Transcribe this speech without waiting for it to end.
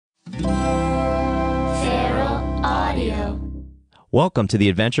Radio. Welcome to the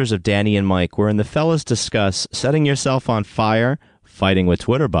Adventures of Danny and Mike, wherein the fellas discuss setting yourself on fire, fighting with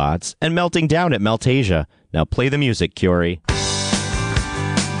Twitter bots, and melting down at Meltasia. Now play the music, Curie.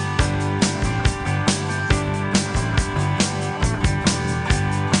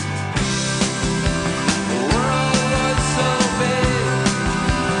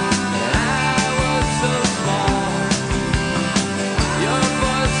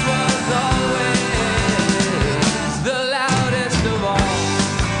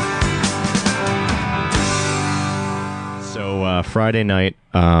 Friday night,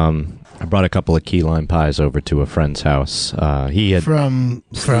 I brought a couple of key lime pies over to a friend's house. He had from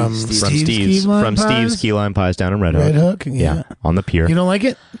Steve's key lime pies down in Red Hook. Yeah, on the pier. You don't like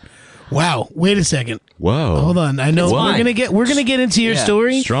it? Wow! Wait a second. Whoa! Hold on. I know we're gonna get into your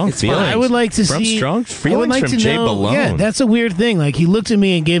story. Strong feelings. I would like to see strong feelings from Jay Balone. Yeah, that's a weird thing. Like he looked at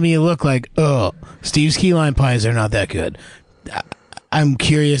me and gave me a look like, "Oh, Steve's key lime pies are not that good." I'm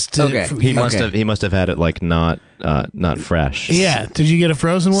curious to. Okay. He must have had it like not fresh. Yeah. Did you get a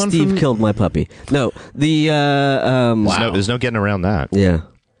frozen one? Steve killed my puppy. No, There's no getting around that. Yeah.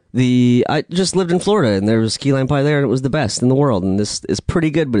 I just lived in Florida, and there was key lime pie there, and it was the best in the world. And this is pretty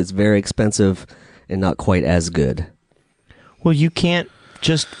good, but it's very expensive and not quite as good. Well, you can't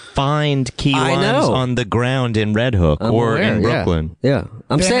just find key limes on the ground in Red Hook or in Brooklyn. Yeah.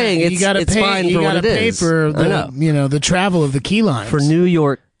 I'm saying it's fine for what it is. You gotta pay for the travel of the key limes. For New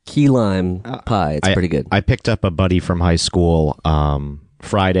York key lime pie, it's pretty good. I picked up a buddy from high school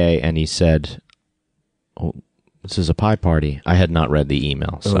Friday, and he said, "Oh, this is a pie party." I had not read the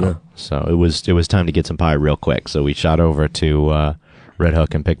email, so it was time to get some pie real quick. So we shot over to Red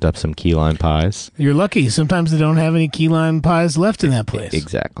Hook and picked up some key lime pies. You're lucky. Sometimes they don't have any key lime pies left in that place.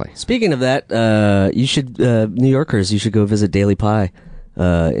 Exactly. Speaking of that, you should New Yorkers, you should go visit Daily Pie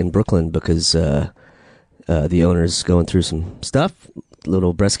in Brooklyn because the owner's going through some stuff.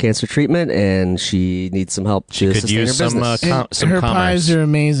 Little breast cancer treatment, and she needs some help to sustain her business. Her pies are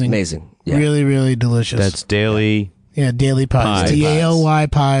amazing. Amazing. Yeah. Really, really delicious. That's Daily. Yeah, Daily Pies. DALY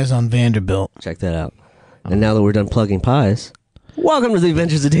Pies on Vanderbilt. Check that out. And now that we're done plugging pies, welcome to the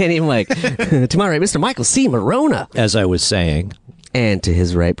Adventures of Danny and Mike. To my right, Mr. Michael C. Morona. As I was saying. And to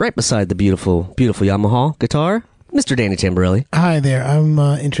his right beside the beautiful, beautiful Yamaha guitar, Mr. Danny Tamborelli. Hi there. I'm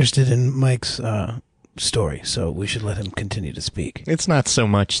interested in Mike's story, so we should let him continue to speak. It's not so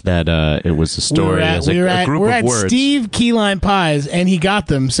much that it was a story as a group of words. Steve Key Lime Pies, and he got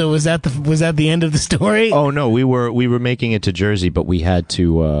them. So was that the end of the story? Oh no, we were making it to Jersey, but we had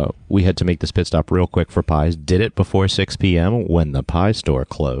to make this pit stop real quick for pies. Did it before 6 p.m. when the pie store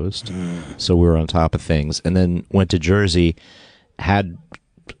closed, so we were on top of things, and then went to Jersey. I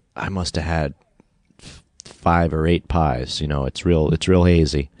must have had 5 or 8 pies. It's real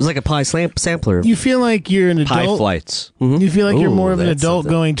hazy. It was like a pie sampler. You feel like you're an adult. Pie flights. Mm-hmm. You feel like you're more of an adult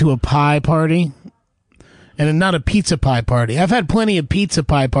going to a pie party, and not a pizza pie party. I've had plenty of pizza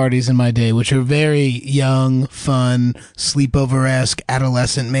pie parties in my day, which are very young, fun, sleepover-esque,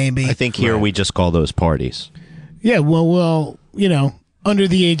 adolescent maybe. I think here we just call those parties. Yeah, well, under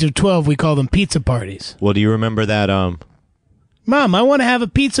the age of 12, we call them pizza parties. Well, do you remember that? Mom, I want to have a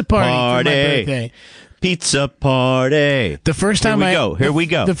pizza party for my birthday. Pizza party. The first time Here we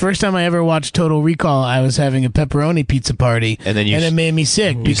go. The first time I ever watched Total Recall, I was having a pepperoni pizza party, and it made me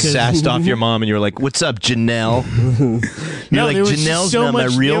sick. You because sassed off your mom, and you were like, "What's up, Janelle?" You're like, "Janelle's not my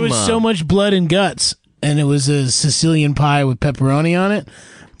real mom." There was so much blood and guts, and it was a Sicilian pie with pepperoni on it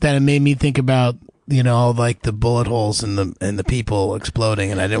that it made me think about all like the bullet holes and the people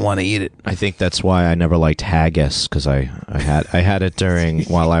exploding, and I didn't want to eat it. I think that's why I never liked haggis, because I had it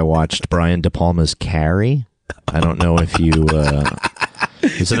while I watched Brian De Palma's Carrie. I don't know if you.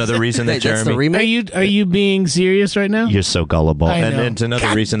 It's another reason that That's the Jeremy. remake? Are you being serious right now? You're so gullible, I know. and it's another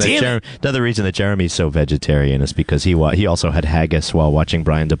God reason damn that Jeremy's so vegetarian is because he also had haggis while watching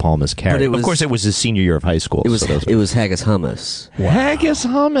Brian De Palma's Carrie. Of course, it was his senior year of high school. It was haggis hummus. Wow. Haggis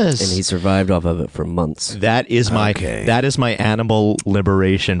hummus, and he survived off of it for months. That is my Animal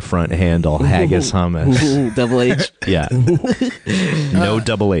Liberation Front handle. Haggis hummus. Double H. Yeah. No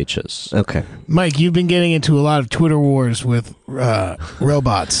double H's. Okay. Mike, you've been getting into a lot of Twitter wars with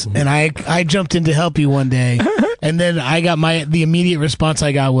robots, and I jumped in to help you one day, and then the immediate response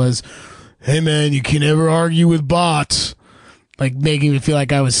I got was, "Hey man, you can never argue with bots," like making me feel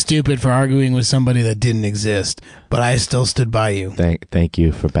like I was stupid for arguing with somebody that didn't exist. But I still stood by you. Thank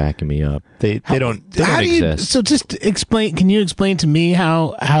you for backing me up. They don't exist. So just explain. Can you explain to me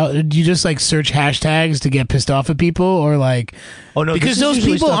how do you just like search hashtags to get pissed off at people, or like? Oh no, because those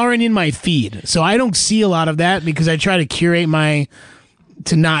people aren't in my feed, so I don't see a lot of that because I try to curate my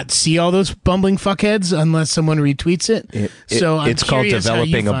to not see all those bumbling fuckheads unless someone retweets it. It's called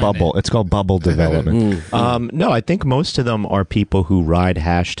developing a bubble. It's called bubble development. No, I think most of them are people who ride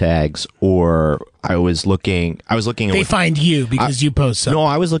hashtags, or I was looking at They find you because you post something. No,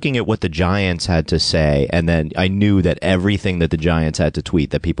 I was looking at what the Giants had to say, and then I knew that everything that the Giants had to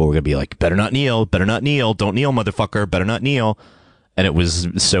tweet, that people were going to be like, better not kneel, don't kneel, motherfucker, better not kneel. And it was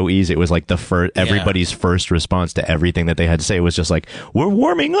so easy. It was like everybody's first response to everything that they had to say was just like, we're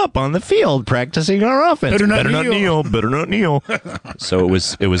warming up on the field, practicing our offense. Better not kneel. Better not kneel. So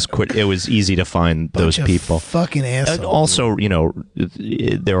it was easy to find those people. Fucking assholes. And also,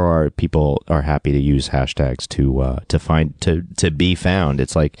 there are people are happy to use hashtags to be found.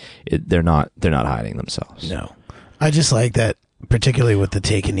 It's like they're not hiding themselves. No, I just like that, particularly with the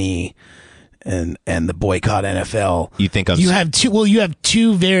take a knee and the boycott NFL. You have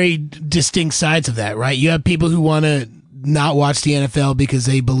two very distinct sides of that, right? You have people who want to not watch the NFL because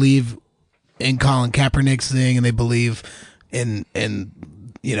they believe in Colin Kaepernick's thing and they believe in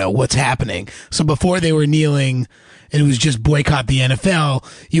what's happening. So before they were kneeling, and it was just boycott the NFL,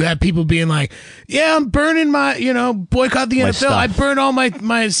 you have people being like, yeah, I'm burning my, boycott the NFL. Stuff. I burned all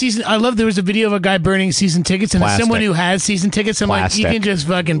my season. I love there was a video of a guy burning season tickets, and as someone who has season tickets, I'm like, you can just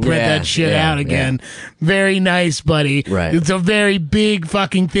fucking print that shit out again. Yeah. Very nice, buddy. Right. It's a very big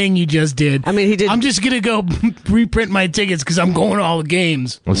fucking thing you just did. I mean, he did. I'm just going to go reprint my tickets because I'm going to all the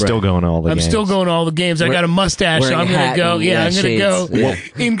games. I'm still going to all the games. I'm still going to all the games. I got a mustache, so I'm going to go. Yeah, I'm going to go. Yeah.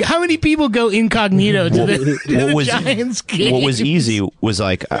 How many people go incognito to the Giants game? What was easy was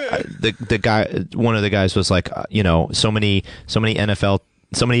like the guy. One of the guys was like, so many NFL,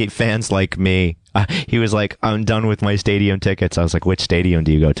 so many fans like me. He was like, I'm done with my stadium tickets. I was like, which stadium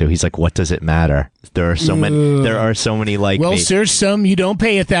do you go to? He's like, what does it matter? There are so many. There are so many like me. Well, there's some you don't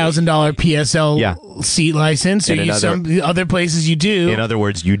pay $1,000 PSL seat license, or some other places you do. In other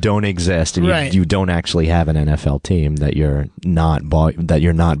words, you don't exist, and you don't actually have an NFL team that you're not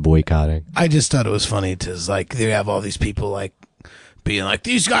boycotting. I just thought it was funny because like they have all these people like being like,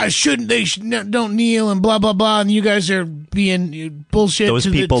 these guys don't kneel and blah blah blah, and you guys are being bullshit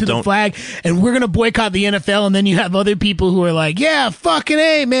to the flag, and we're gonna boycott the NFL. And then you have other people who are like, yeah, fucking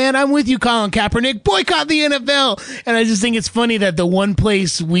A, man, I'm with you, Colin Kaepernick, boycott the NFL. And I just think it's funny that the one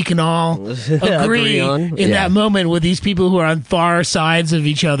place we can all agree in that moment with these people who are on far sides of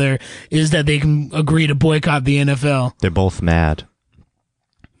each other is that they can agree to boycott the NFL. They're both mad.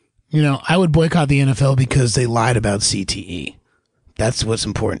 I would boycott the NFL because they lied about CTE. That's what's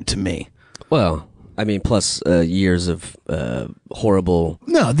important to me. Well, I mean, plus years of horrible.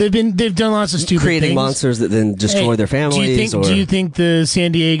 No, they've done lots of stupid creating things. Monsters that then destroy their families. Do you think the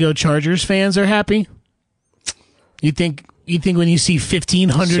San Diego Chargers fans are happy? You think when you see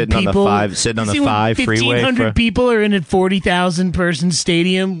 1,500 people sitting on the 5 freeway, 1,500 people are in a 40,000 person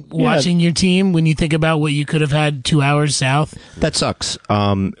stadium watching your team? When you think about what you could have had 2 hours south, that sucks.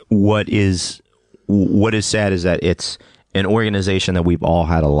 What is sad is that it's an organization that we've all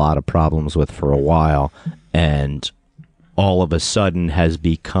had a lot of problems with for a while, and all of a sudden has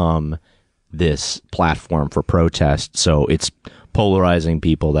become this platform for protest. So it's polarizing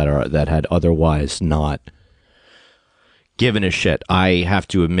people that had otherwise not given a shit. I have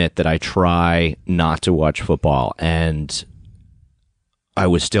to admit that I try not to watch football, and I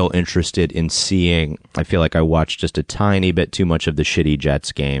was still interested in seeing. I feel like I watched just a tiny bit too much of the shitty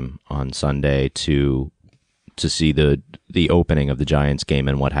Jets game on Sunday to see the opening of the Giants game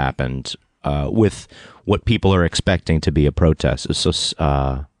and what happened with what people are expecting to be a protest. It's so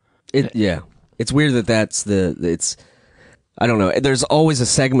it's weird that's it's. I don't know. There's always a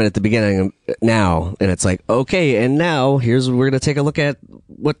segment at the beginning now, and it's like, okay, and now we're going to take a look at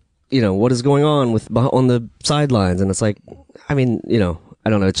what is going on on the sidelines, and it's like, I mean, I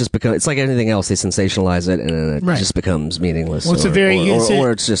don't know. It's just it's like anything else. They sensationalize it, and then it just becomes meaningless. Well, it's it's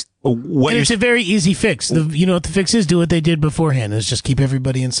a very easy fix. You know what the fix is? Do what they did beforehand. Is just keep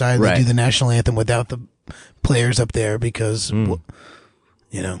everybody inside. They do the national anthem without the players up there because,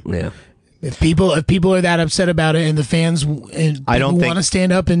 Yeah. If people are that upset about it, and the fans want to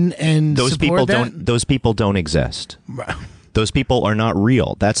stand up and those support people those people don't exist. Those people are not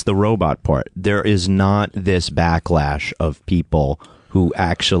real. That's the robot part. There is not this backlash of people who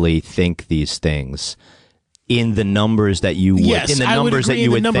actually think these things in the numbers that you would. Yes, in the I numbers would agree that you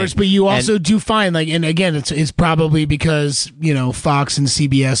in would the numbers, think. but you also do find and again, it's probably because Fox and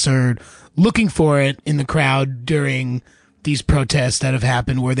CBS are looking for it in the crowd during these protests that have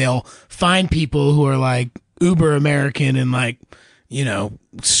happened, where they'll find people who are like uber American and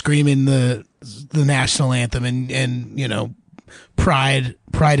screaming the national anthem and pride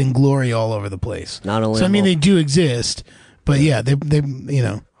and glory all over the place. Not only so, I mean, they do exist, But yeah, they you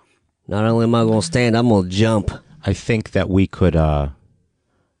know. Not only am I going to stand, I'm going to jump. I think that we could. I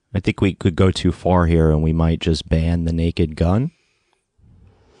think we could go too far here, and we might just ban the Naked Gun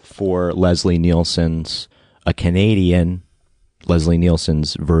for Leslie Nielsen's, a Canadian Leslie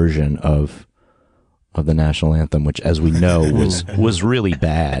Nielsen's version of the national anthem, which, as we know, was really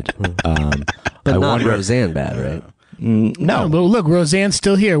bad. But not Roseanne bad, right? No, but look, Roseanne's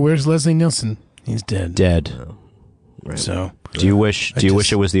still here. Where's Leslie Nielsen? He's dead. Dead. Right. So, do you wish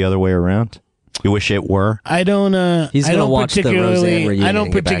it was the other way around? You wish it were? I don't. He's I gonna don't watch the Roseanne particularly. reunion I don't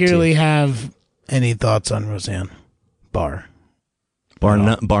and get back to particularly you. have any thoughts on Roseanne. Bar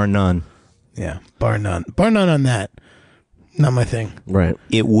none. Yeah, bar none on that. Not my thing. Right.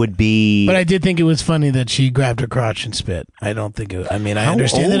 It would be. But I did think it was funny that she grabbed her crotch and spit. I don't think it. I mean, I How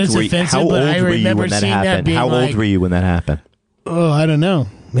understand that old it's were you- offensive, how but old I were you remember when that seeing that happened? being How like, old were you when that happened? oh, I don't know,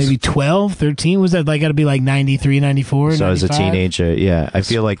 maybe 12, 13? Was that like got to be like 93, 94? So as a 95? teenager, yeah, I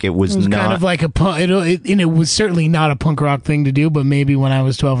feel like it was, It was not. kind of like a punk. It was certainly not a punk rock thing to do, but maybe when I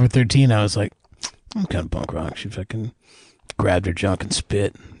was 12 or 13, I was like, I'm kind of punk rock. She fucking grabbed her junk and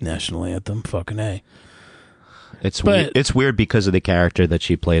spit. National anthem, fucking A. It's weird because of the character that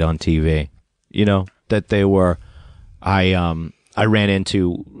she played on TV. You know that they were. I ran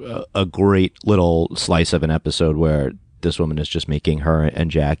into a great little slice of an episode where this woman is just making her and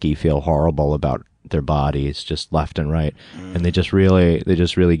Jackie feel horrible about their bodies, just left and right, and they just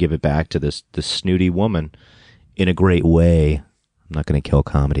really give it back to this snooty woman in a great way. I'm not going to kill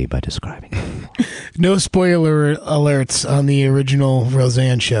comedy by describing it. No spoiler alerts on the original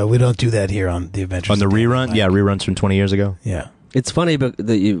Roseanne show. We don't do that here on the Adventures On the of Dan rerun, Mike. yeah, reruns from 20 years ago. Yeah. It's funny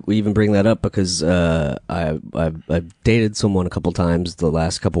that you even bring that up because I've dated someone a couple times the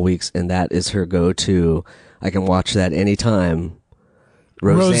last couple weeks, and that is her go-to. I can watch that anytime.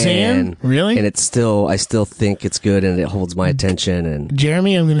 Roseanne? Really? And I still think it's good, and it holds my attention. And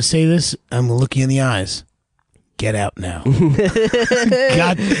Jeremy, I'm going to say this. I'm going to look you in the eyes. Get out now.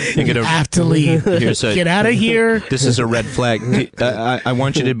 God, you have to leave. Get out of here. This is a red flag. I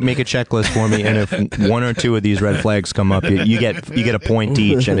want you to make a checklist for me, and if one or two of these red flags come up, you get a point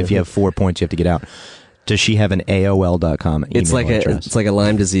each, and if you have 4 points, you have to get out. Does she have an AOL.com email address? It's like a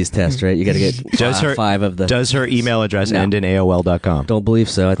Lyme disease test, right? You got to get five of the. Does her email address end in AOL.com? Don't believe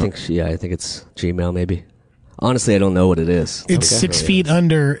so. I think I think it's Gmail maybe. Honestly, I don't know what it is. It's 6 feet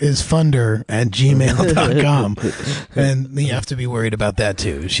under is funder at gmail.com. And you have to be worried about that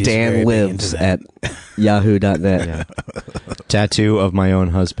too. She's very Dan big lives into that. at yahoo.net. Yeah. Tattoo of my own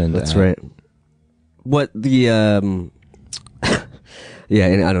husband. That's right. What the yeah,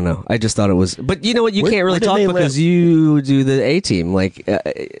 and I don't know. I just thought it was, but you know what? You can't really where did talk they because live? you do the A team. Like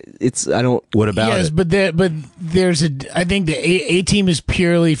it's I don't. What about Yes, it? but there's I think the A team is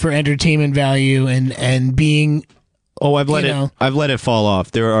purely for entertainment value and being. Oh, I've let it fall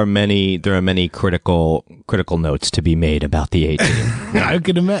off. There are many critical notes to be made about the 18. I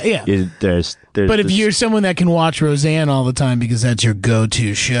could imagine. Yeah. There's But if this- you're someone that can watch Roseanne all the time because that's your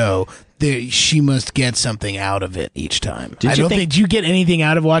go-to show, she must get something out of it each time. Did I you don't think- think. Do you get anything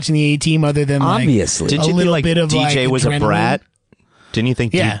out of watching the A Team other than Obviously. did a you little think bit of DJ was adrenaline? a brat? Didn't you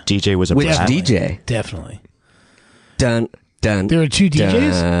think Yeah. DJ was a Which brat? DJ? Definitely. Dun dun. There were two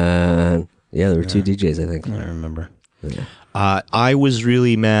DJs? Dun. Yeah, there were two DJs. I think. I remember. I was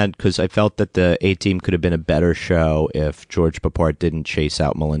really mad because I felt that the A Team could have been a better show if George Papard didn't chase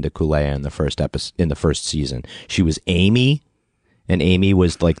out Melinda Kulea in the first season. She was Amy, and Amy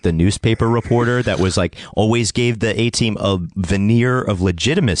was like the newspaper reporter that was like always gave the A Team a veneer of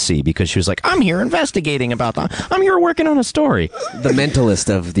legitimacy because she was like, I'm here investigating about that. I'm here working on a story. The mentalist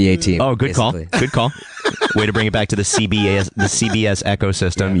of the A team. Oh, good basically. call. Good call. Way to bring it back to the CBS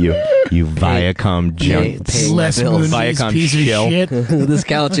ecosystem. You Viacom junk. Pay my Les bills. Mooney's Viacom piece shill. of shit. This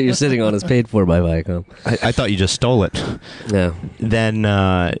couch that you're sitting on is paid for by Viacom. I thought you just stole it. No. Then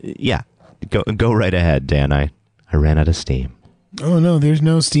yeah, go right ahead, Dan. I ran out of steam. Oh no, there's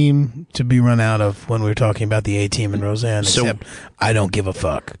no steam to be run out of when we're talking about the A Team and Roseanne. So- except I don't give a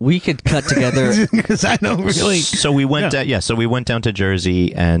fuck We could cut together. because I don't really. So we went so we went down to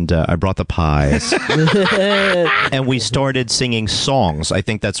Jersey, and I brought the pies, and we started singing songs. I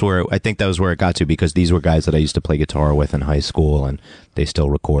think that was where it got to, because these were guys that I used to play guitar with in high school, and they still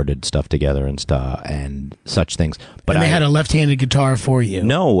recorded stuff together and stuff and such things. But And they had a left-handed guitar for you.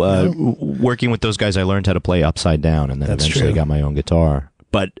 working with those guys, I learned how to play upside down, and then That's eventually true. got my own guitar.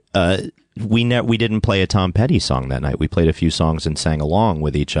 But we didn't play a Tom Petty song that night. We played a few songs and sang along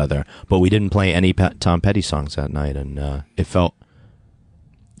with each other, but we didn't play any Tom Petty songs that night, and it felt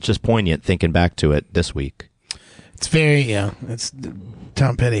just poignant thinking back to it this week. It's very It's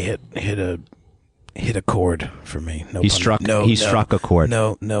Tom Petty hit a hit a chord for me. He struck a chord.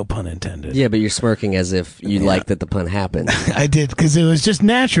 No pun intended. Yeah, but you're smirking as if you like that the pun happened. I did, because it was just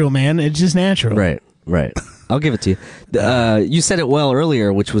natural, man. It's just natural. Right. I'll give it to you. You said it well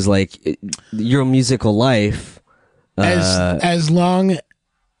earlier, which was like your musical life. As long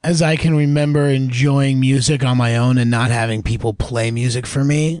as I can remember enjoying music on my own and not having people play music for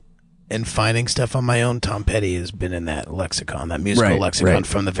me and finding stuff on my own, Tom Petty has been in that lexicon, that musical lexicon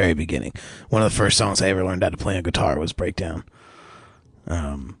from the very beginning. One of the first songs I ever learned how to play on guitar was Breakdown.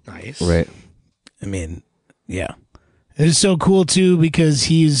 Nice. Right. I mean, yeah. It's so cool, too, because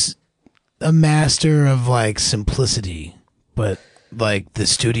he's a master of, like, simplicity, but like the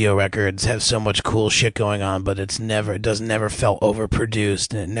studio records have so much cool shit going on, but it never felt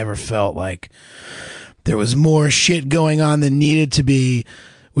overproduced, and it never felt like there was more shit going on than needed to be,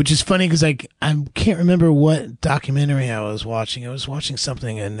 which is funny because I can't remember what documentary I was watching. I was watching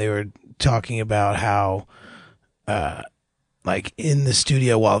something and they were talking about how like in the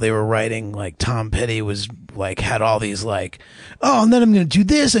studio while they were writing, like Tom Petty was like had all these like, oh, and then I'm gonna do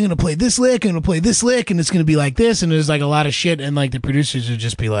this, I'm gonna play this lick, I'm gonna play this lick, and it's gonna be like this, and there's like a lot of shit, and like the producers would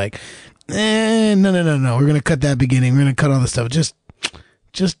just be like, no, we're gonna cut that beginning, we're gonna cut all this stuff, just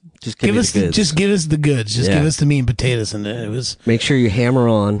give us the goods, just give us the meat and potatoes, and it was. Make sure you hammer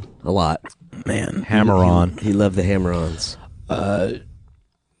on a lot, man. Hammer on. He loved the hammer-ons.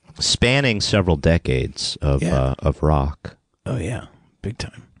 Spanning several decades of rock. Oh yeah, big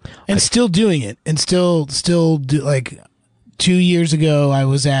time. And still doing it, and still do, like 2 years ago I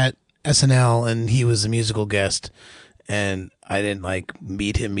was at SNL and he was a musical guest, and I didn't like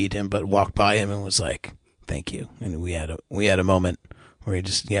meet him, but walked by him and was like, thank you. And we had a moment where he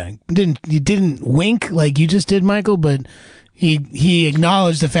just didn't wink like you just did, Michael, but he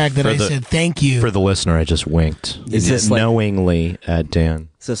acknowledged the fact that I said thank you. For the listener, I just winked. Is this knowingly at Dan?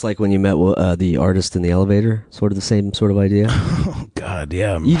 Is this like when you met the artist in the elevator? Sort of the same sort of idea? Oh God,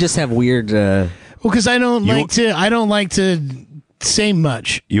 yeah. You just have weird. Well, because I don't like to say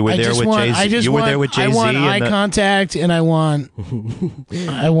much. You were there with Jay-Z. You were there with Jay-Z. I want eye contact, and I want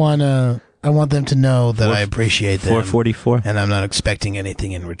them to know that I appreciate them. 444. And I'm not expecting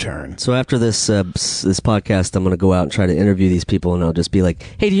anything in return. So after this podcast, I'm going to go out and try to interview these people, and I'll just be like,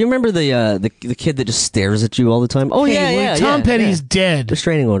 "Hey, do you remember the kid that just stares at you all the time?" Oh, hey, Tom Petty's dead.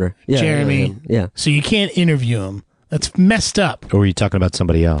 Restraining order. Yeah, Jeremy. Yeah. So you can't interview him. That's messed up. Or were you talking about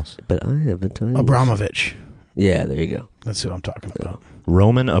somebody else? But I haven't time. Abramovich. Yeah, there you go. That's who I'm talking about.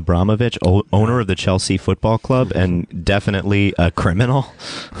 Roman Abramovich, owner of the Chelsea Football Club, and definitely a criminal.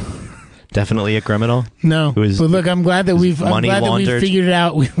 Definitely a criminal. No, but look, I'm glad that we've figured it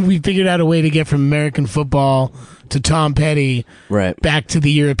out. We figured out a way to get from American football to Tom Petty, back to the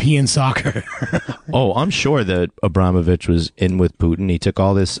European soccer. Oh, I'm sure that Abramovich was in with Putin. He took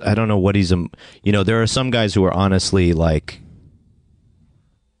all this. I don't know what he's. There are some guys who are honestly like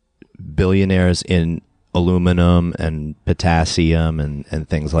billionaires in aluminum and potassium and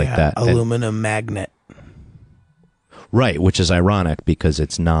things like that. Aluminum magnet. Right, which is ironic because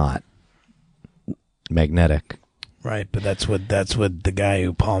it's not magnetic. Right, but that's what the guy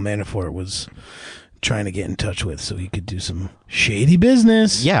who Paul Manafort was trying to get in touch with so he could do some shady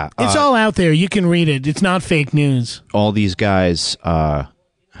business. Yeah. It's all out there. You can read it. It's not fake news. All these guys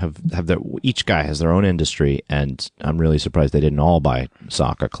each guy has their own industry, and I'm really surprised they didn't all buy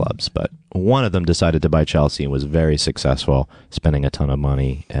soccer clubs, but one of them decided to buy Chelsea and was very successful, spending a ton of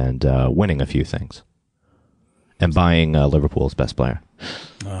money and winning a few things. And buying Liverpool's best player.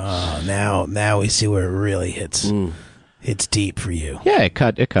 Now we see where it really hits. Hits deep for you. Yeah, it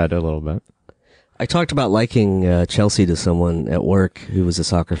cut a little bit. I talked about liking Chelsea to someone at work who was a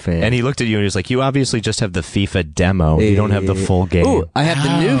soccer fan. And he looked at you and he was like, you obviously just have the FIFA demo. You don't have the full game. Ooh, I have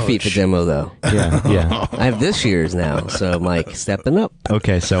the new FIFA demo, though. Yeah. I have this year's now, so Mike, stepping up.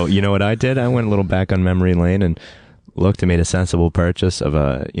 Okay, so you know what I did? I went a little back on memory lane and looked and made a sensible purchase of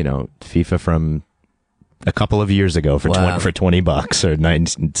a FIFA from a couple of years ago for $20 or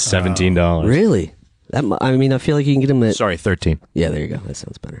 $17. Really? I feel like you can get them at... Sorry, 13. Yeah, there you go. That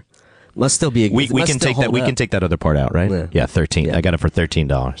sounds better. Must still be. We can take that. We can take that other part out, right? Yeah, 13. Yeah. I got it for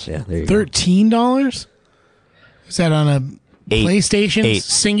 $13. Yeah, there you go. $13? Is that on a PlayStation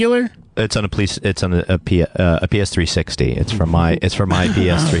singular? It's on a PS360. It's for my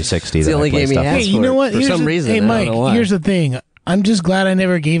PS360. It's the only game he has. Hey, you know what? For some reason. Hey, Mike. Here's the thing. I'm just glad I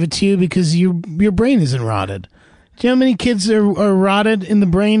never gave it to you because your brain isn't rotted. Do you know how many kids are rotted in the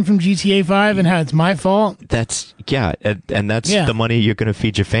brain from GTA 5 and how it's my fault? And that's the money you're going to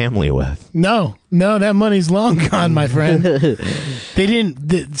feed your family with. No, that money's long gone, my friend. SAG-AFTRA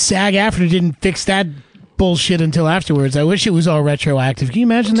didn't fix that bullshit until afterwards. I wish it was all retroactive. Can you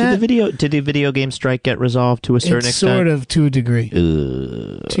imagine that? Did the video game strike get resolved to a certain extent? Sort of, to a degree.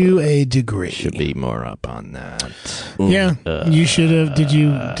 To a degree. Should be more up on that. Yeah, you should have. Did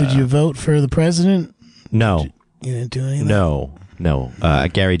you vote for the president? No. You didn't do anything. No.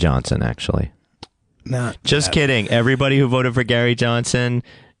 Gary Johnson, actually. Not just kidding. Everybody who voted for Gary Johnson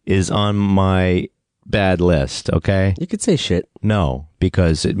is on my bad list. Okay. You could say shit. No,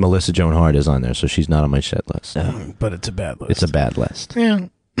 because Melissa Joan Hart is on there, so she's not on my shit list. But it's a bad list. It's a bad list. Yeah,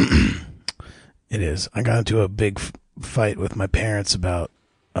 it is. I got into a big fight with my parents about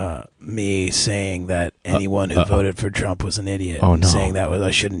me saying that anyone who voted for Trump was an idiot. Oh, no. Saying that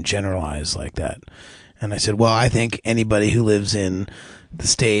I shouldn't generalize like that. And I said, well, I think anybody who lives in the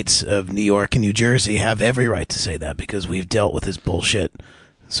states of New York and New Jersey have every right to say that because we've dealt with this bullshit.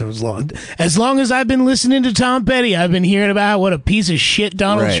 So as long as I've been listening to Tom Petty, I've been hearing about what a piece of shit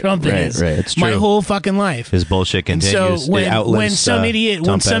Donald Trump is. Right. It's true. My whole fucking life. His bullshit continues. So when some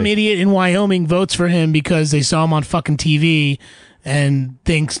idiot in Wyoming votes for him because they saw him on fucking TV and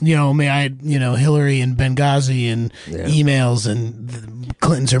thinks, Hillary and Benghazi and emails and the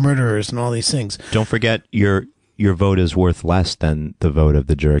Clintons are murderers and all these things. Don't forget your vote is worth less than the vote of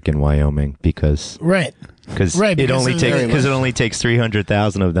the jerk in Wyoming because it only takes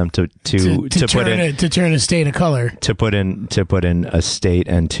 300,000 of them to turn a state of color to put in a state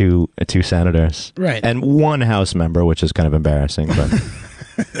and two senators and one House member, which is kind of embarrassing, but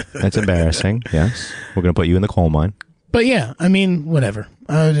that's embarrassing. Yes, we're gonna put you in the coal mine. But yeah, I mean, whatever.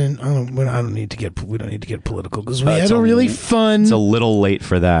 We don't need to get political because we had a really fun. It's a little late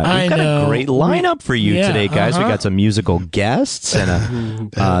for that. We've got a great lineup for you today, guys. We got some musical guests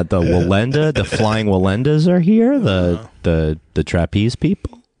and the Walenda, the Flying Walendas are here. The trapeze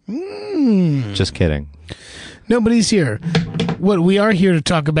people. Just kidding. Nobody's here. What we are here to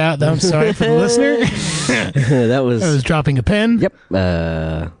talk about. I'm sorry for the listener. I was dropping a pen.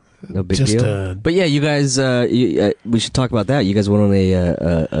 Yep. No big deal. But yeah, you guys, we should talk about that. You guys went on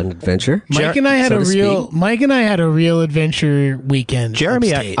an adventure. Mike and I had a real adventure weekend.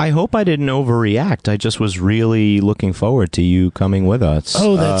 Jeremy, I hope I didn't overreact. I just was really looking forward to you coming with us.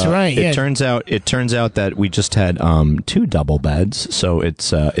 Oh, that's right. It turns out that we just had 2 double beds, so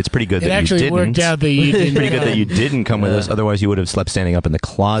it's pretty good that you didn't. It actually worked out that you didn't. Pretty good that you didn't come with us. Otherwise, you would have slept standing up in the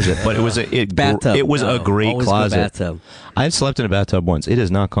closet. But it was a great closet. Bathtub. I've slept in a bathtub once. It is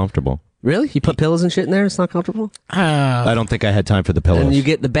not comfortable. Really? You put pillows and shit in there? It's not comfortable? I don't think I had time for the pillows. And you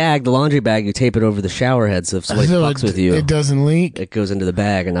get the bag, the laundry bag, you tape it over the shower head so if somebody fucks with you, it doesn't leak. It goes into the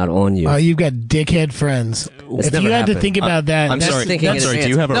bag and not on you. You've got dickhead friends. If you had to think about that, I'm sorry. Do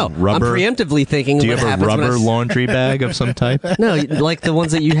you have a rubber? I'm preemptively thinking. Do you have a rubber laundry bag of some type? No, like the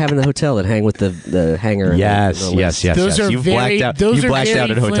ones that you have in the hotel that hang with the hanger. Yes. Those are You've blacked out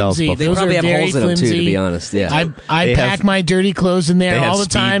at hotels before. They probably have holes in them too, to be honest. Yeah. I pack my dirty clothes in there all the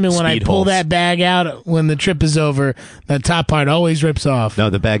time, and when I pull that bag out when the trip is over, the top part always rips off. No,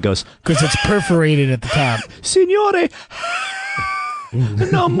 the bag goes because it's perforated at the top. Signore,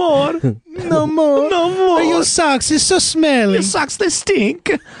 no more. Your socks are so smelly. Your socks, they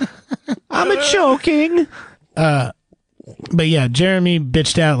stink. I'm choking. But yeah, Jeremy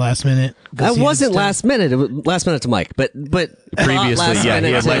bitched out last minute. That wasn't last minute. It was last minute to Mike, but previously, he had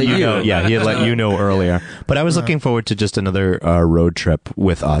let you know. Yeah, he had let you know earlier. But I was looking forward to just another road trip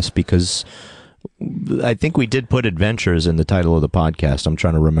with us because I think we did put adventures in the title of the podcast. I'm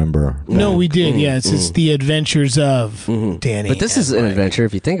trying to remember. No, we did. Yes, it's the adventures of Danny. But this is an adventure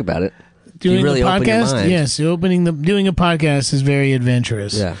if you think about it. Doing a podcast, yes. Doing a podcast is very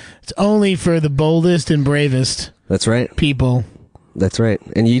adventurous. Yeah, it's only for the boldest and bravest. That's right. People. That's right.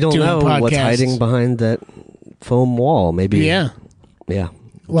 And you don't know what's hiding behind that foam wall. Maybe. Yeah. Yeah.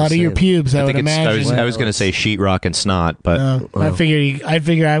 A lot of your pubes, I would imagine. I was going to say sheetrock and snot, but I figured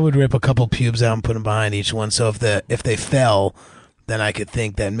I would rip a couple pubes out and put them behind each one. So if they fell, then I could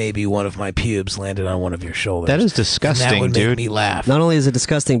think that maybe one of my pubes landed on one of your shoulders. That is disgusting, and that would dude. Make me laugh. Not only is it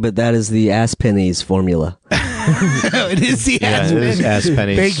disgusting, but that is the ass pennies formula. It is the ass pennies. It is ass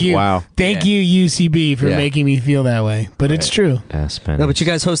pennies. Thank you. Wow. Thank you, UCB, for making me feel that way. But it's true. Ass pennies. No, but you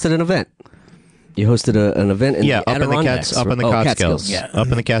guys hosted an event. You hosted an event in the Adirondacks. Up in the Catskills. Yeah. Up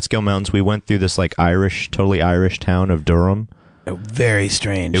in the Catskill Mountains. We went through this totally Irish town of Durham. Very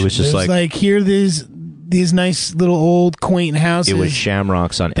strange. It was just here these nice little old quaint houses. It was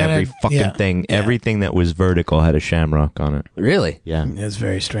shamrocks on every fucking thing. Yeah. Everything that was vertical had a shamrock on it. Really? Yeah. It was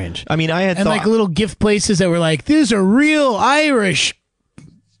very strange. I mean, I had little gift places that were like, these are real Irish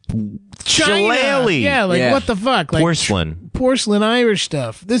China. shillelagh. Yeah, like Yeah. what the fuck? Like porcelain Irish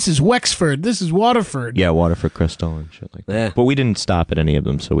stuff. This is Wexford. This is Waterford. Yeah, Waterford crystal and shit like that. Yeah. But we didn't stop at any of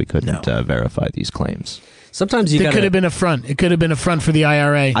them, so we couldn't verify these claims. Sometimes you It got could have been a front. It could have been a front for the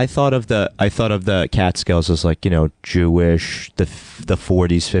IRA. I thought of the Catskills as like, Jewish, the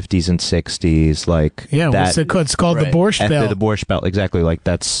 40s, 50s, and 60s, like Yeah, that. it's called the Borscht After Belt. the Borscht Belt, exactly. Like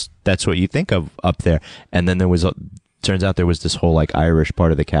that's what you think of up there. And then turns out there was this whole like Irish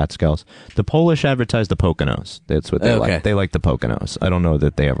part of the Catskills. The Polish advertised the Poconos. That's what they like. They like the Poconos. I don't know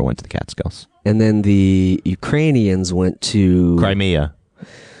that they ever went to the Catskills. And then the Ukrainians went to Crimea.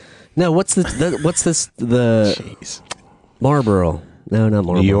 No, what's the Jeez. Marlboro? No, not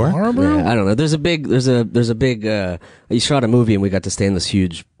Marlboro. New York? Marlboro? Yeah, I don't know. There's a big. You shot a movie and we got to stay in this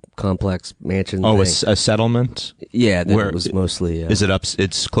huge complex mansion. Oh, a thing. settlement? Yeah, Where- it was mostly. Is it up?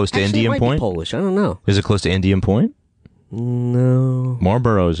 It's close to Actually, Indian it might be Point? Polish. I don't know. Is it close to Indian Point? No,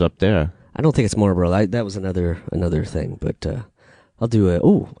 Marlboro's up there. I don't think it's Marlboro. That was another thing. But I'll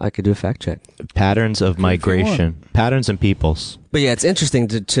do I could do a fact check. Patterns of migration. Patterns and peoples. But yeah, it's interesting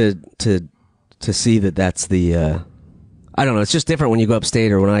to see that that's the. I don't know. It's just different when you go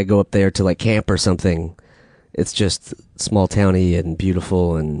upstate or when I go up there to like camp or something. It's just small towny and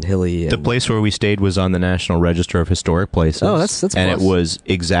beautiful and hilly. And The place where we stayed was on the National Register of Historic Places. Oh, that's and close. it was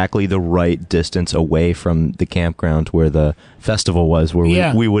exactly the right distance away from the campground where the festival was, where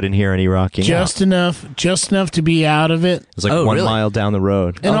Yeah. we wouldn't hear any rocking Just out. enough to be out of it. It was like Oh, 1 really? mile down the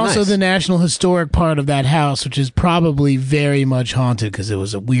road. And Oh, also nice. the National Historic part of that house, which is probably very much haunted because it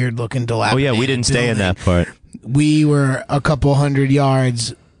was a weird looking Oh dilapidated yeah, we didn't stay in building. that part. We were a couple hundred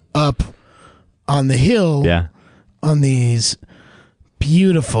yards up on the hill Yeah. on these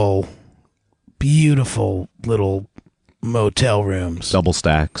beautiful, beautiful little motel rooms. Double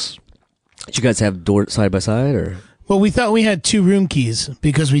stacks. Did you guys have door side by side or? Well, we thought we had 2 room keys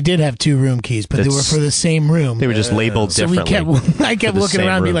because we did have 2 room keys, but they were That's- for the same room. They were just labeled so differently. I kept the looking same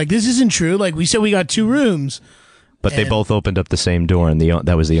around and be room. like, this isn't true. Like, we said we got 2 rooms. But they and- both opened up the same door, and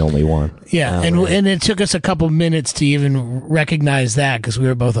that was the only one. Yeah, Oh, and it took us a couple minutes to even recognize that because we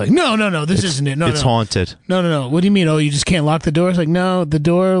were both like, no, this isn't it. No, It's no. haunted. No. What do you mean? Oh, you just can't lock the door? It's like, no, the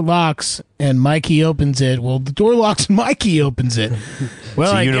door locks and Mikey opens it. Well, the door locks and Mikey opens it. Well,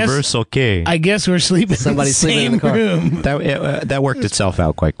 It's a universal key. I guess we're sleeping Somebody's in the sleeping in same the car. room. That worked itself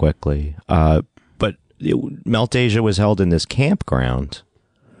out quite quickly. But Meltasia was held in this campground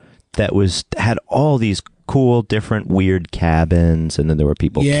that had all these cool, different, weird cabins, and then there were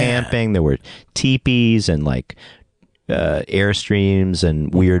people Yeah. camping. There were teepees and like airstreams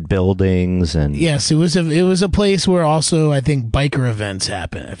and weird buildings and Yes, it was a place where also I think biker events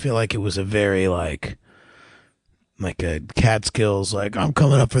happen. I feel like it was a very like a Catskills, like I'm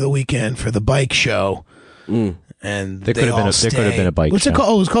coming up for the weekend for the bike show. And There could have been a bike What's show. it called?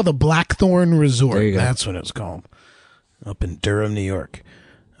 Oh, it was called the Blackthorn Resort. There you go. That's what it was called. Up in Durham, New York.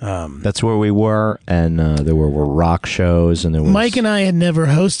 That's where we were, and there were rock shows, and there was Mike and I had never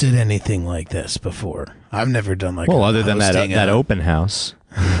hosted anything like this before. I've never done like well, other than that open house,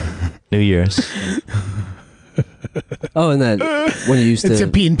 New Year's. Oh, and that when you used It's a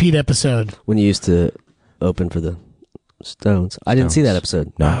to Pete and Pete episode. open for the Stones. I didn't see that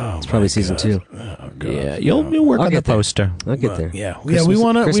episode. No. It's probably season 2. Yeah, you'll work I'll on the get there. poster. I'll get there. Yeah, Christmas- we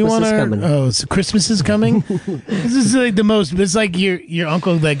want to. We Christmas want is to. coming. Oh, so Christmas is coming. This is like the most. It's like your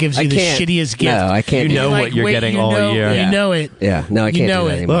uncle that gives you I the can't- shittiest gift. No, I can't. You do know that. what you're getting all year. You know it. Yeah, no, I can't You know do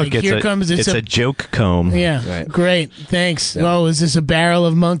that it. anymore. Look, Like, here comes- it's a joke comb. Yeah, Right. great. Thanks. Yeah. Oh, is this a barrel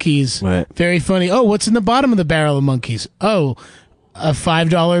of monkeys? Right. Very funny. Oh, what's in the bottom of the barrel of monkeys? Oh, a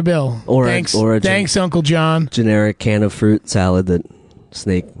 $5 bill. Or a- thanks, or a thanks, Uncle John. Generic can of fruit salad that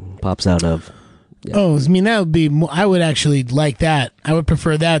Snake pops out of. Yeah. Oh, I mean that would be. I would actually like that. I would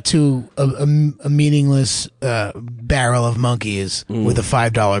prefer that to a meaningless barrel of monkeys with a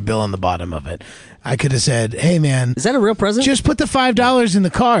 $5 bill on the bottom of it. I could have said, "Hey, man, Is that a real present? just put the $5 in the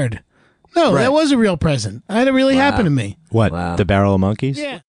card." No, Right. that was a real present. That really happened to me. What? Wow. The barrel of monkeys?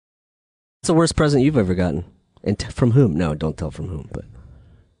 Yeah. What's the worst present you've ever gotten? And from whom? No, don't tell from whom. But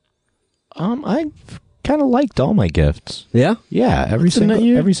I kind of liked all my gifts. yeah, Yeah, Isn't that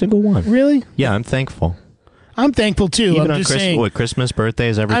you? every single one. Really? Yeah, I'm thankful. I'm thankful too. Even I'm on just saying. Christmas,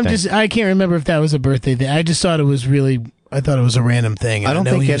 birthdays, everything. I can't remember if that was a birthday thing. I just thought it was really. I thought it was a random thing. And I don't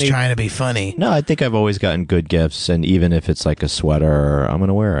know think he was any- trying to be funny. No, I think I've always gotten good gifts, and even if it's like a sweater, I'm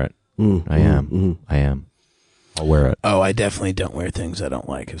gonna wear it. I am. I am. I'll wear it. Oh, I definitely don't wear things I don't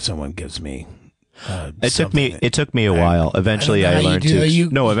like. If someone gives me, It took me a while. Eventually, I I don't know how learned you do to.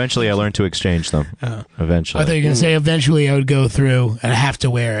 that. No, eventually I learned to exchange them. I Eventually, thought you were gonna say eventually I would go through and I have to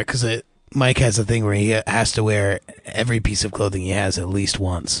wear it because Mike has a thing where he has to wear every piece of clothing he has at least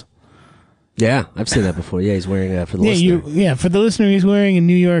once. Yeah, I've seen that before. Yeah, he's wearing for the listener. For the listener, he's wearing a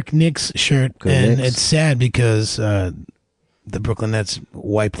New York Knicks shirt, Go and Knicks. it's sad because the Brooklyn Nets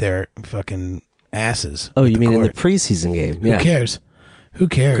wiped their fucking asses. Oh, with you mean in the court. preseason game? Yeah. Who cares? Who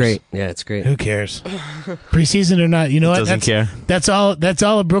cares? Great. Yeah, it's great. Who cares? Preseason or not, you know what? Doesn't care. That's all. That's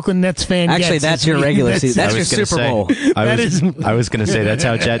all a Brooklyn Nets fan Actually, gets. that's is your we- regular season. That's I your was gonna Super say- Bowl. I was going to say that's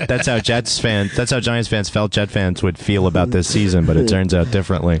how Giants fans felt Jet fans would feel about this season, but it turns out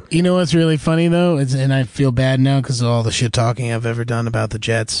differently. You know what's really funny though, and I feel bad now because of all the shit talking I've ever done about the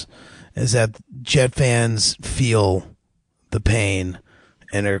Jets, is that Jet fans feel the pain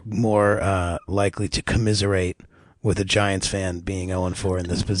and are more likely to commiserate with a Giants fan being 0-4 in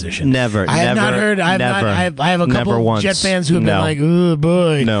this position. Never. I have never, not heard. I have a never couple once. Jet fans who have been No. like, "Oh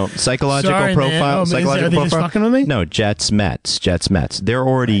boy." No, psychological Sorry, man. profile. Oh, is- psychological are they just profile. fucking with me? No, Jets, Mets. They're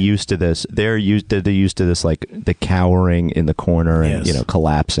already used to this. They're used to this, like the cowering in the corner and Yes.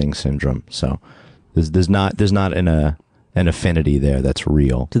 collapsing syndrome. So there's not an affinity there that's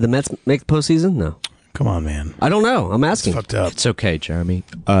real. Did the Mets make the postseason? No. Come on, man. I don't know. I'm asking. Fucked up. It's okay, Jeremy.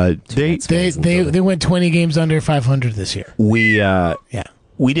 They went 20 games under 500 this year. We Yeah.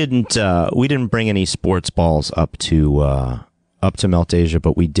 we didn't bring any sports balls up to Meltasia,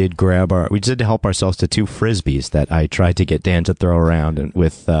 but we did help ourselves to 2 frisbees that I tried to get Dan to throw around and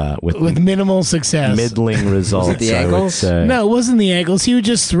with Minimal success. middling results. the I would ankles? say. No, it wasn't the ankles. He would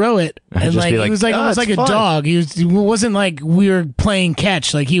just throw it, and just like be he like, was like "Oh, almost it's like a fun." dog. It wasn't like we were playing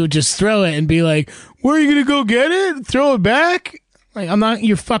catch. Like he would just throw it and be like, "Where are you gonna go get it? Throw it back." Like, I'm not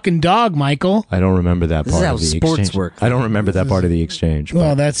your fucking dog, Michael. I don't remember that This is part how of the sports exchange. work. I don't remember that part of the exchange.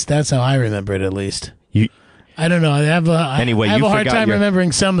 Well, But that's how I remember it, at least. you, I don't know. Anyway, I have you a hard forgot time your-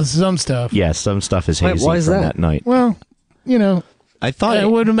 remembering some stuff. yeah, some stuff is Wait, hazy why is from that? that night. Well, I thought I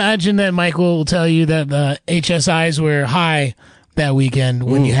would imagine that Michael will tell you that the HSIs were high that weekend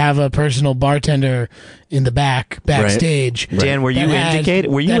when you have a personal bartender in the backstage. Dan, were you that had-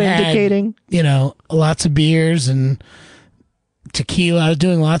 indicating? Were you that had, indicating? Lots of beers and tequila. I was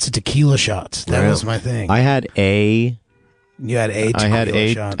doing lots of tequila shots. That Right. was my thing. I had a. You had a tequila I had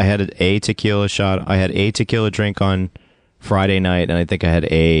a. shot. I had a tequila shot. I had a tequila drink on Friday night, and I think I had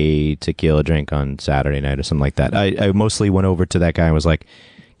a tequila drink on Saturday night or something like that. I mostly went over to that guy and was like,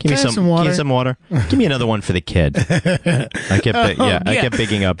 "Give me Can I have some some water?" Give me some water. Give me another one for the kid." I kept, I kept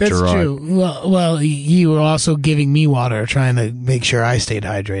picking up That's Gerard. true. Well, you were also giving me water, trying to make sure I stayed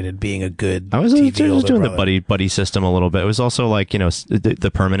hydrated, being a good. I was TV just older doing brother. the buddy system a little bit. It was also like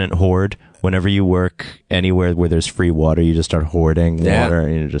the permanent hoard. Whenever you work anywhere where there's free water, you just start hoarding Yeah. water,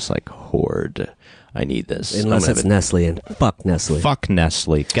 and you're just like, hoard. I need this. Unless I'm it's gonna- Nestle, and fuck Nestle. fuck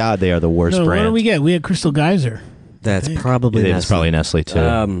Nestle. God, they are the worst No, what brand. did we get? We had Crystal Geyser. That's probably It's Nestle. probably Nestle too.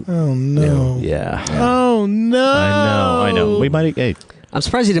 Oh no! yeah. Oh no! I know. We might. Hey, I'm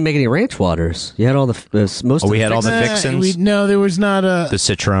surprised you didn't make any ranch waters. You had all the most. Oh, of we the had all the fixins. fixins? No, there was not a. the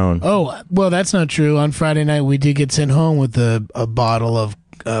Citron. Oh well, that's not true. On Friday night, we did get sent home with a bottle of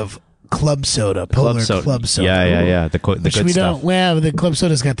club soda, Polar Club Soda. Yeah. The Which good we stuff. don't. Well, the club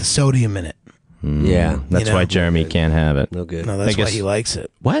soda's got the sodium in it. Yeah, That's You know. why Jeremy can't have it. no good. No, that's I guess- why he likes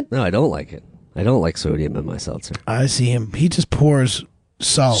it. What? No, I don't like it. I don't like sodium in my seltzer. I see him. He just pours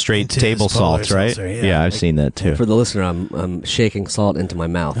salt, Straight into table his Polar salt, right? seltzer, Yeah, I've seen that too. For the listener, I'm shaking salt into my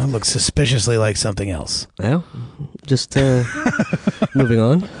mouth. That looks suspiciously like something else. Well, just moving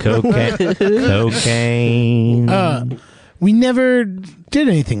on. Cocaine. We never did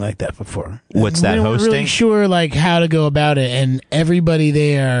anything like that before. What's that, We weren't really hosting? sure like how to go about it, and everybody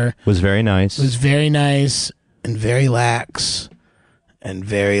there Was very nice. was very nice and very lax and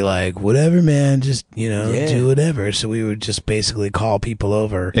very like whatever, man, just Yeah. do whatever. So we would just basically call people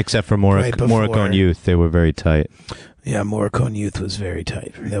over. Except for Right before- Morricone Youth, they were very tight. Yeah, Morricone Youth was very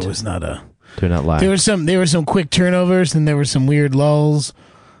tight. That was not a. Do not lie. There were some quick turnovers, and there were some weird lulls.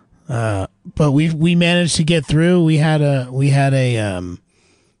 But we managed to get through. We had a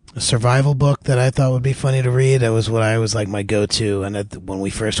survival book that I thought would be funny to read. That was what I was like my go-to. And when we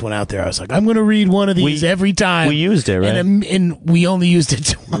first went out there, I was like, I'm going to read one of these every time. we used it, right? And we only used it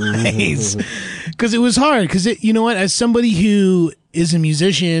twice because it was hard. Because you know what? As somebody who is a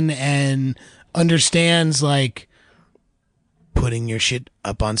musician and understands like putting your shit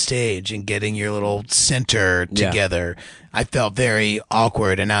up on stage and getting your little center together, I felt very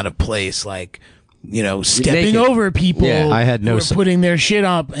awkward and out of place. Like, stepping naked. over people. Yeah. I had no who were s- putting their shit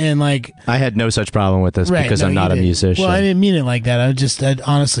up and like. I had no such problem with this because no, I'm you not a didn't. musician. Well, I didn't mean it like that.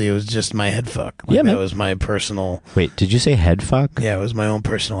 Honestly, it was just my head fuck. Like, Yeah, man. that was my personal. Wait, did you say head fuck? Yeah, it was my own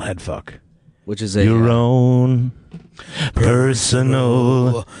personal head fuck. which is a Your own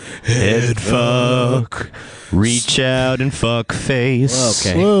personal head fuck. Reach out and fuck face.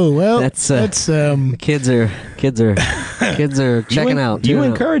 Okay. Whoa, well, That's, that's kids are checking out. You tuning out.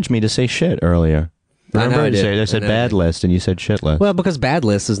 encouraged me to say shit earlier. I know Remember, I did. I said I know I bad did. list, and you said shit list. Well, because bad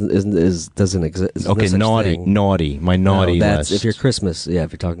list doesn't exist. There's Okay, no such naughty, thing. naughty. My naughty No, that's list. if you're Christmas. Yeah,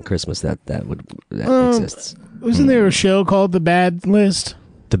 if you're talking Christmas, that exists. wasn't there a show called The Bad List?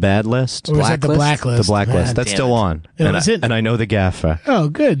 The bad list. Or was that The Blacklist? Blacklist? The blacklist. Ah, That's damn still it. on. Oh, and, is it? and I know the gaffer. Oh,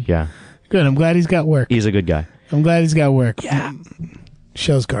 good. Yeah, Good. I'm glad he's got work. he's a good guy. I'm glad he's got work. Yeah.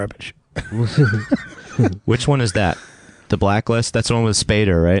 Show's garbage. Which one is that? The blacklist. That's the one with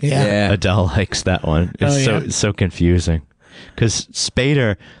Spader, right? Yeah. Yeah. Adele likes that one. It's Oh, yeah? it's so confusing because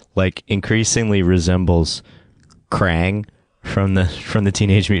Spader like increasingly resembles Krang from the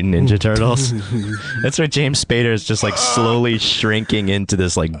Teenage Mutant Ninja Turtles. That's why James Spader is just like slowly shrinking into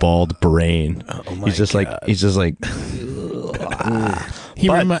this like bald brain. Oh my he's just God. like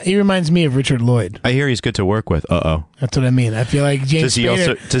He reminds me of Richard Lloyd. I hear he's good to work with. That's what I mean. I feel like James Does he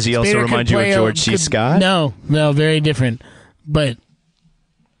also Spader remind could you of play George C. Scott? No, very different. But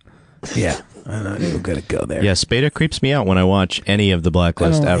yeah, I don't know. We're gonna go there. Yeah, Spader creeps me out when I watch any of the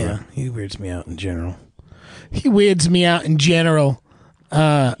Blacklist ever. Yeah, he weirds me out in general. He weirds me out in general.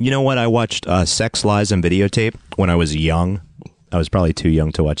 You know what? I watched Sex, Lies, and Videotape when I was young. I was probably too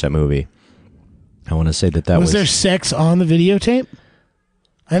young to watch that movie. I want to say that was... Was there sex on the videotape?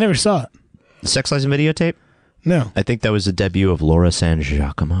 I never saw it. Sex, Lies, and Videotape? No. I think that was the debut of Laura San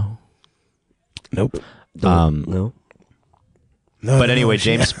Giacomo. Nope. No. No, But no, anyway,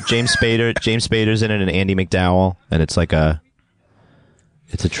 she- James Spader's in it, and Andy McDowell, and it's like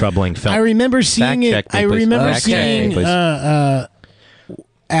it's a troubling film. I remember seeing it. Fact check me, I please. remember Fact check me, seeing please.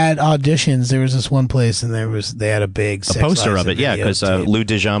 at auditions. There was this one place, and they had a big A sex, poster lies, of it, and yeah, because videotape. Lou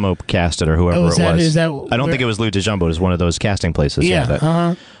DiGiamo cast it, or whoever Oh, it was. is that I don't think it was Lou DiGiamo. It was one of those casting places. Yeah.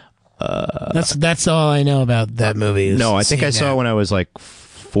 that- That's all I know about that movie. is No, I think I seeing saw that. it when I was like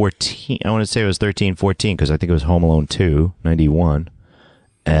 14. I want to say it was 13, 14, because I think it was Home Alone 2, 91.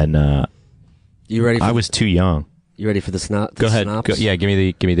 And You ready? For, I was too young. You ready for the snot? Go ahead. synopsis? Yeah, give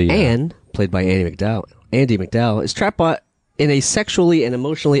me the. Anne, played by Andy McDowell, is trapped in a sexually and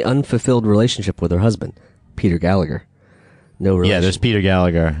emotionally unfulfilled relationship with her husband, Peter Gallagher. No relation. yeah, there's Peter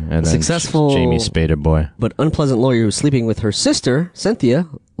Gallagher and then Successful- Jamie Spader boy, but unpleasant lawyer who's sleeping with her sister, Cynthia,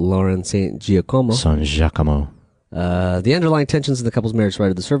 Lauren St. Giacomo. San Giacomo, The underlying tensions in the couple's marriage right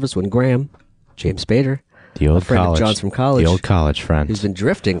to the surface when Graham, James Spader, the old a friend college, of John's from college, the old college friend. who's been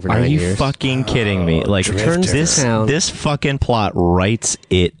drifting for Are 9 you years, fucking kidding me? Like Turns this, to town this fucking plot writes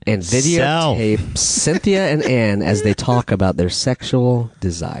it and videotapes Cynthia and Anne as they talk about their sexual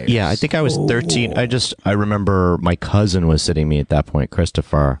desires. Yeah, I think I was 13. I remember my cousin was sitting me at that point,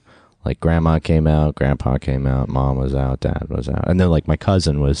 Christopher. Like grandma came out, grandpa came out, mom was out, dad was out. And then like my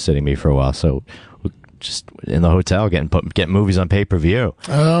cousin was sitting me for a while. So we just in the hotel getting movies on pay-per-view.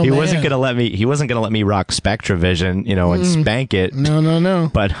 Oh, he man. wasn't going to let me rock Spectravision, and spank it.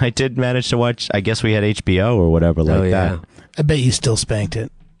 No. But I did manage to watch, I guess we had HBO or whatever like Oh, yeah. that. I bet you still spanked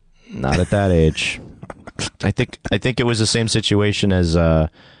it. Not at that age. I think it was the same situation as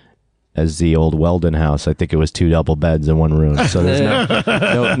the old Weldon house. I think it was 2 double beds in one room. So there's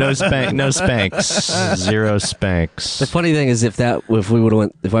no spanks, 0 spanks. The funny thing is, if I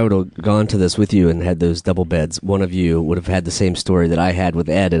would have gone to this with you and had those double beds, one of you would have had the same story that I had with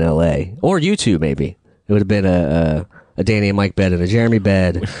Ed in L.A. Or you two, maybe. It would have been a Danny and Mike bed and a Jeremy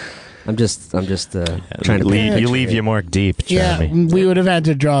bed. I'm just trying to leave your mark deep, Jeremy. Yeah, we would have had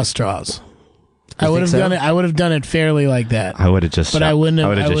to draw straws. I would have think so? done it. I would have done it fairly like that. I would have just. But shot, I wouldn't have- I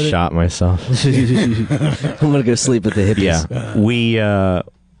would have I just would've- shot myself. I'm gonna go sleep with the hippies. Yeah,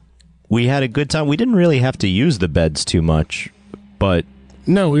 we had a good time. We didn't really have to use the beds too much, but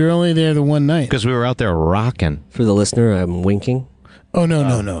No, we were only there the one night. because we were out there rocking. For the listener, I'm winking. Oh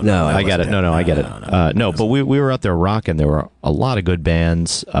no. No, I get it. No, I get it. No, but we were out there rocking. There were a lot of good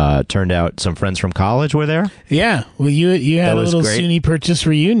bands. Turned out some friends from college were there. Yeah, well, you had That a was little great. SUNY Purchase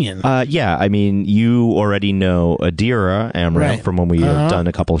reunion. Yeah, I mean, you already know Adira Amram Right. from when we have done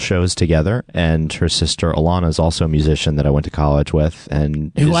a couple shows together, and her sister Alana is also a musician that I went to college with,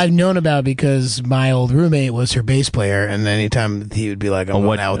 and who is- I've known about because my old roommate was her bass player, and anytime he would be like, "I'm On going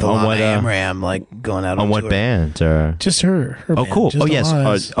what- out with on Alana what, Amram, like going out on what tour. band? Or Just her. oh, band. cool. Just Oh, yes.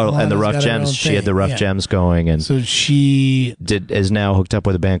 Alana's- And the Alana's Rough got her own Gems. She had the thing. Rough Yeah. Gems going, and So she is now hooked up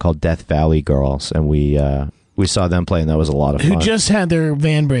with a band called Death Valley Girls, and we we saw them play, and that was a lot of fun. Who just had their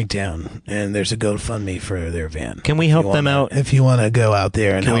van breakdown, and there's a GoFundMe for their van. Can we help them out? If you want to go out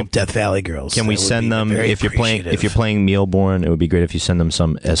there and help Death Valley Girls, Can we send them if you're playing Mealborn? It would be great if you send them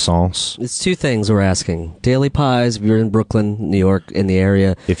some essence. It's two things we're asking: Daily Pies, if you're in Brooklyn, New York, in the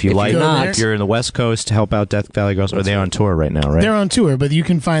area. If you're in the West Coast, help out Death Valley Girls. Or they're on tour right now, right? They're on tour, but you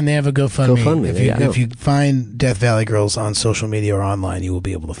can find they have a GoFundMe. If you find Death Valley Girls on social media or online, you will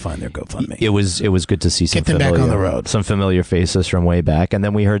be able to find their GoFundMe. It was good to see some back on the road. Some familiar faces from way back, and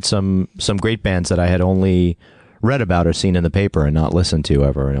then we heard some great bands that I had only read about or seen in the paper and not listened to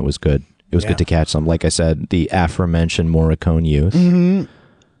ever, and it was good. It was good to catch some. Like I said, the aforementioned Morricone Youth. Mm-hmm.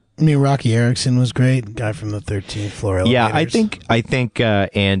 I mean, Rocky Erickson was great, guy from the 13th Floor Elevators. Yeah, I think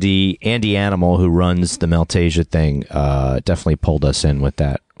Andy Animal, who runs the Meltasia thing, definitely pulled us in with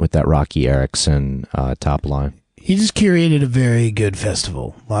that Rocky Erickson top line. He just curated a very good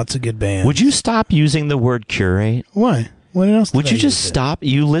festival. Lots of good bands. Would you stop using the word curate? Why? What else? Would you just stop?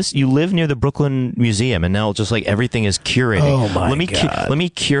 You live near the Brooklyn Museum, and now just like everything is curated. Oh my God! Let me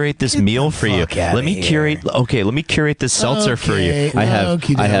curate this meal for you. Let me curate. Okay, let me curate this seltzer for you. I have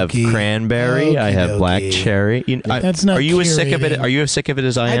cranberry. I have black cherry. That's not. Are you as sick of it? Are you as sick of it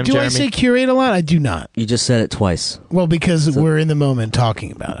as I am, do Jeremy? I say curate a lot? I do not. You just said it twice. Well, because we're in the moment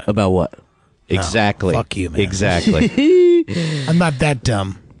talking about it. About what? Exactly. Fuck you, man. Exactly. I'm not that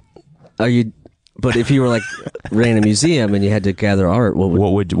dumb. Are you? But if you were like ran a museum and you had to gather art, what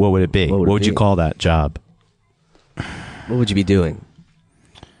would it be? What would you call that job? What would you be doing?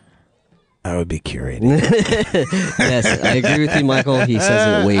 I would be curating. Yes, I agree with you, Michael. He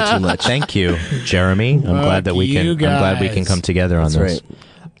says it way too much. Thank you, Jeremy. I'm glad that we can. I'm glad we can come together on this. Right.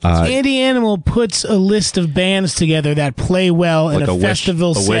 Andy Animal puts a list of bands together that play well in a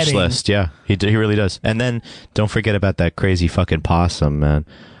festival setting. A wish list, yeah. He really does. And then don't forget about that crazy fucking possum, man.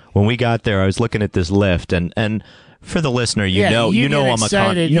 When we got there, I was looking at this lift, and for the listener, I'm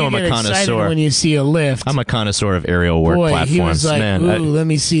a connoisseur. When you see a lift, I'm a connoisseur of aerial work platforms. He was like, man, let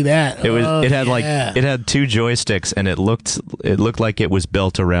me see that. It had two joysticks, and it looked like it was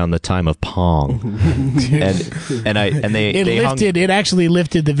built around the time of Pong. It actually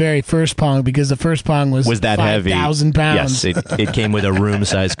lifted the very first Pong because the first Pong was that 5,000 pounds. Yes, it came with a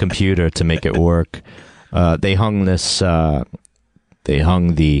room-sized computer to make it work. They hung this. They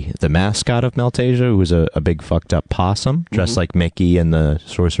hung the mascot of Meltasia, who was a big fucked up possum, dressed like Mickey in the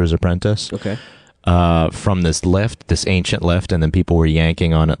Sorcerer's Apprentice. Okay. From this ancient lift, and then people were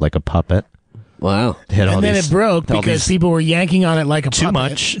yanking on it like a puppet. Wow. And then it broke because people were yanking on it like a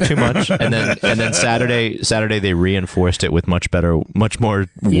puppet. Too much. and then Saturday they reinforced it with much more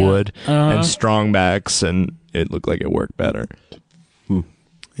wood and strong backs, and it looked like it worked better.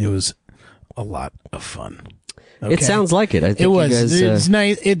 It was a lot of fun. Okay. It sounds like it. I think it was. You guys, it's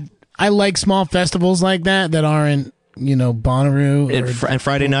nice. I like small festivals like that aren't, Bonnaroo. And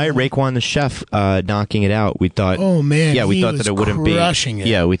Friday night, Raekwon the chef knocking it out. We thought, oh man, yeah, we thought that it wouldn't be crushing it.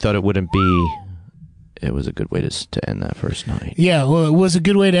 Yeah, we thought it wouldn't be. It was a good way to end that first night. Yeah, well, it was a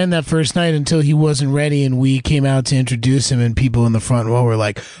good way to end that first night until he wasn't ready, and we came out to introduce him, and people in the front row were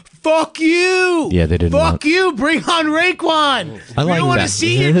like, "Fuck you!" Yeah, they didn't. Fuck you! Bring on Raekwon. I like we don't want that. to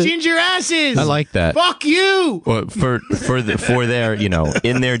see your ginger asses. I like that. Fuck you! Well, for their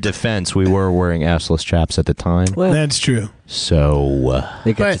in their defense, we were wearing assless chaps at the time. Well, that's true. So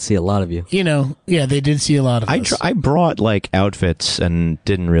they got to see a lot of you. Yeah, they did see a lot of us. I brought like outfits and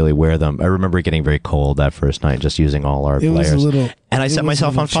didn't really wear them. I remember getting very cold that first night, just using all our layers. And I set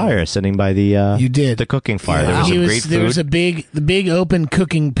myself on fire sitting by the you did the cooking fire. Yeah. There was the big open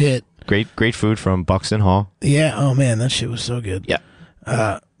cooking pit. Great food from Buxton Hall. Yeah. Oh man, that shit was so good.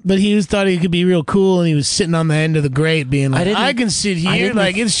 Yeah. But he thought he could be real cool, and he was sitting on the end of the grate being like, I can sit here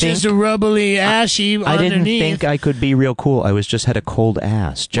like it's just a rubbly, ashy underneath. I didn't think I could be real cool. I just had a cold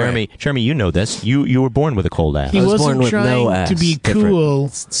ass. Jeremy, you know this. You were born with a cold ass. He wasn't born with trying no ass. to be cool.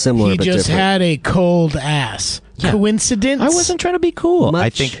 Similar, he but just different. had a cold ass. Yeah. Coincidence? I wasn't trying to be cool. Much. I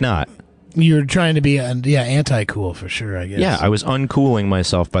think not. You were trying to be anti-cool for sure, I guess. Yeah, I was uncooling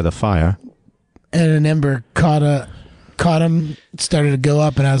myself by the fire. And an ember caught him, started to go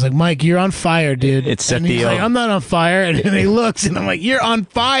up, and I was like, Mike, you're on fire, dude. It set and he's the like, I'm not on fire. And then he looks, and I'm like, you're on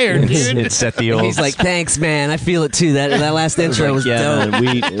fire, dude. It set the old. He's like, thanks, man. I feel it too. That last intro was dope.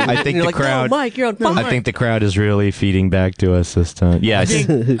 Man, I think the crowd. No, Mike, you're on fire. I think the crowd is really feeding back to us this time. Yeah, I think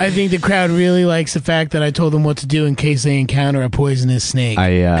the crowd really likes the fact that I told them what to do in case they encounter a poisonous snake.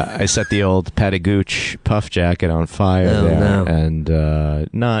 I set the old Patagooch puff jacket on fire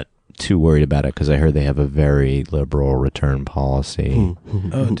and too worried about it because I heard they have a very liberal return policy.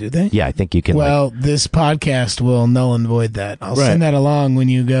 Oh, do they? Yeah, I think you can. Well, this podcast will null and void that. I'll send that along when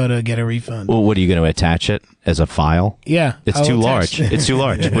you go to get a refund. Well, what are you going to attach it as a file? Yeah, it's too large. It's too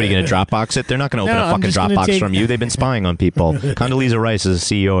large. What are you going to Dropbox it? They're not going to open a fucking Dropbox from you. They've been spying on people. Condoleezza Rice is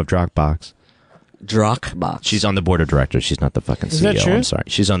the CEO of Dropbox. Dropbox. She's on the board of directors. She's not the fucking CEO. Is that true? I'm sorry.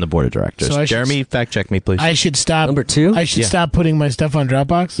 She's on the board of directors. So Jeremy, fact check me, please. I should stop. Number 2? I should stop putting my stuff on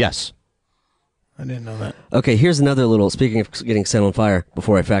Dropbox? Yes. I didn't know that. Okay, here's another little, speaking of getting set on fire,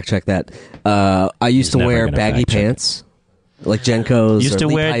 before I fact check that. I used to wear baggy pants, like Jenkos. Used to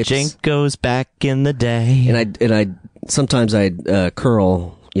wear Jenkos back in the day. And I sometimes I'd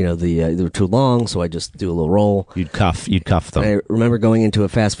curl. You know, they were too long, so I just do a little roll. You'd cuff them. I remember going into a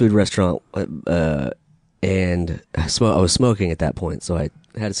fast food restaurant, and I was smoking at that point, so I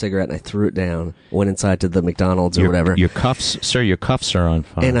had a cigarette and I threw it down, went inside to the McDonald's or whatever. Your cuffs, sir, your cuffs are on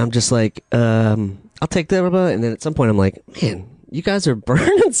fire. And I'm just like, I'll take that, and then at some point I'm like, man, you guys are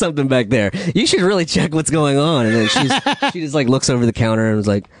burning something back there. You should really check what's going on. And then she just like looks over the counter and was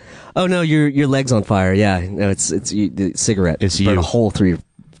like, oh no, your leg's on fire. Yeah, no, it's you, the cigarette. It's burned you. A hole through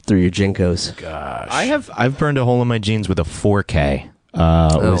your Jinkos. Gosh, I've burned a hole in my jeans with a 4K.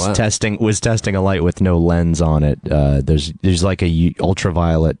 Was testing a light with no lens on it. There's like a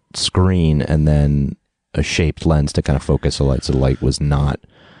ultraviolet screen and then a shaped lens to kind of focus the light. So the light was not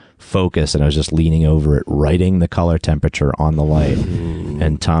focused, and I was just leaning over it, writing the color temperature on the light.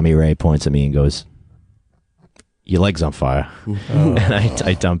 And Tommy Ray points at me and goes, "Your leg's on fire." And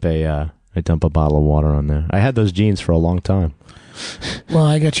I dump a bottle of water on there. I had those jeans for a long time. Well,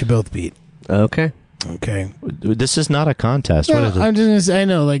 I got you both beat. Okay. This is not a contest. No, what is it? I'm just gonna say, I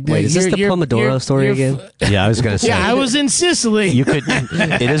know. Like, wait, is this the Pomodoro story again? Yeah, I was gonna say. Yeah, I was in Sicily. You could.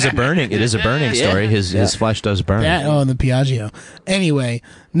 It is a burning story. His flesh does burn. And the Piaggio. Anyway,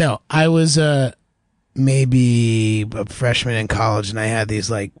 no, I was maybe a freshman in college, and I had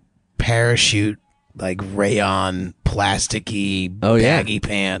these like parachute, like rayon, plasticky, baggy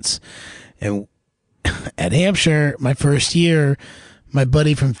pants, and at Hampshire, my first year, my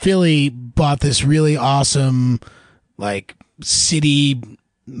buddy from Philly bought this really awesome, like, city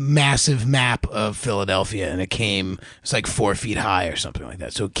massive map of Philadelphia, and it was like 4 feet high or something like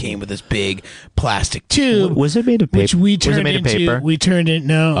that. So it came with this big plastic tube. Was it made of paper? Which we turned was it made of paper? We turned it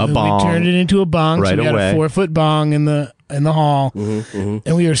a bong. We turned it into a bong. Right so we away. had a 4-foot bong in the hall,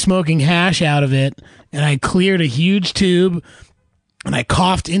 and we were smoking hash out of it. And I cleared a huge tube. And I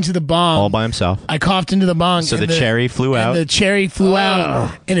coughed into the bong. All by himself. I coughed into the bong. So the cherry flew out? The cherry flew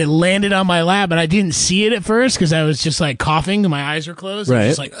out, and it landed on my lap, and I didn't see it at first because I was just like coughing, and my eyes were closed. Right. I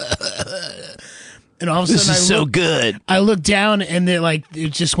was just like, and all of a sudden, this is so good. I looked down, and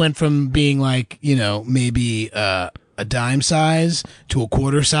it just went from being like, maybe a dime size to a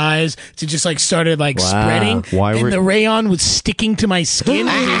quarter size to just like started like spreading. The rayon was sticking to my skin,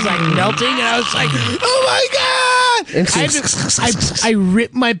 and it was like melting, and I was like, oh my God. I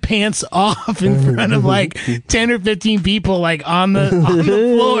ripped my pants off in front of like 10 or 15 people, like on the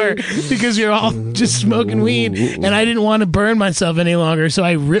floor, because we were all just smoking weed, and I didn't want to burn myself any longer. So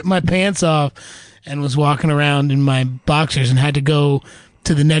I ripped my pants off and was walking around in my boxers and had to go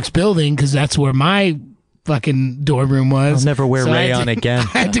to the next building because that's where my fucking dorm room was. I'll never wear rayon again.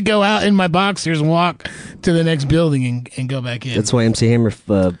 I had to go out in my boxers and walk to the next building and go back in. That's why MC Hammer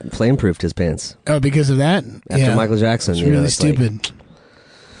flame-proofed his pants. Oh, because of that? After Michael Jackson. It's really stupid.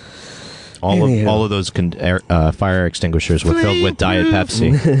 All of those fire extinguishers were filled with Diet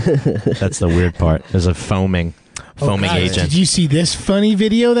Pepsi. That's the weird part. There's a foaming agent. Did you see this funny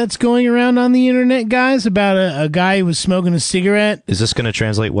video that's going around on the internet, guys, about a guy who was smoking a cigarette? Is this going to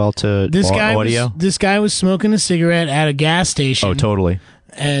translate well to audio? This guy was smoking a cigarette at a gas station. Oh, totally.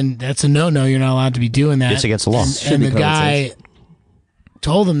 And that's a no-no. You're not allowed to be doing that. It's against the law. And the guy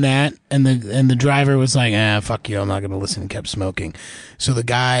told him that, and the driver was like, fuck you, I'm not going to listen, and kept smoking. So the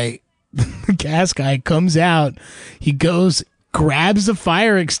gas guy comes out, he goes, grabs the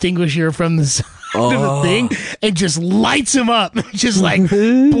fire extinguisher from the side of the thing and just lights him up. Just like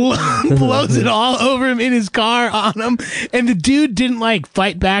blows it all over him in his car on him. And the dude didn't like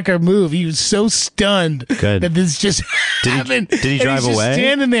fight back or move. He was so stunned that this just happened. Did he drive away? Just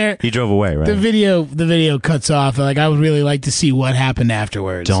standing there. He drove away, right? The video cuts off. Like, I would really like to see what happened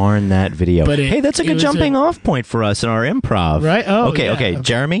afterwards. Darn that video. But hey, that's a good jumping off point for us in our improv. Right? Oh, okay.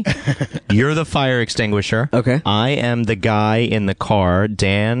 Jeremy, you're the fire extinguisher. Okay. I am the guy in the car.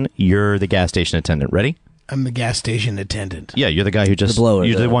 Dan, you're the gas station attendant. Ready? I'm the gas station attendant. Yeah, you're the guy who just... The blower.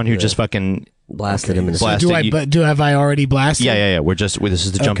 You're the one who just fucking blasted him in the Blast- Have I already blasted? Yeah. This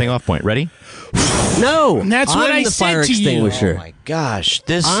is the jumping off point. Ready? No, That's what I'm I the said fire to you. extinguisher. Oh my gosh,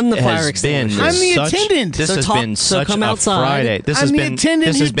 this I'm the fire has been extinguisher. I'm the such, attendant. This So has talk- been so such come a outside. Friday. This I'm has the been attendant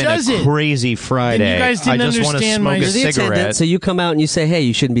this who has been does a it. crazy Friday. Then you guys I didn't just want to understand smoke my- a You're the attendant, cigarette. so you come out and you say, "Hey,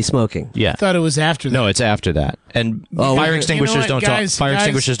 you shouldn't be smoking." Yeah. I thought it was after that. No, it's after that. And Oh, fire you know extinguishers what, don't guys, talk. Fire guys,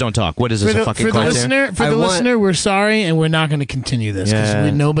 extinguishers don't talk. What is this? A fucking for the cartoon? listener, we're sorry, and we're not going to continue this because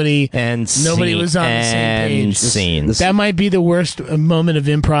Yeah. nobody And nobody scene. was on the same And page. scene. That might be the worst moment of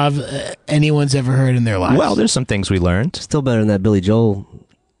improv anyone's ever heard in their lives. Well, there's some things we learned. Still better than that Billy Joel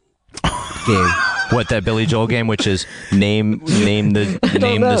game. What, that Billy Joel game, which is name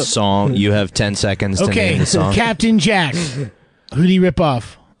the song. You have 10 seconds to okay, name the song. Captain Jack. Who'd he rip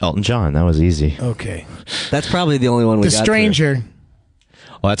off? Elton John. That was easy. Okay, That's probably the only one we The got. Stranger.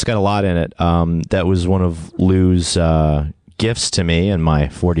 Well, that's got a lot in it. That was one of Lou's gifts to me in my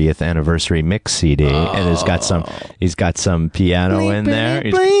 40th anniversary mix CD, and he's got some piano in there.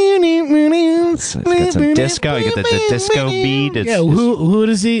 He's got some disco. You get the disco beat. Yeah, who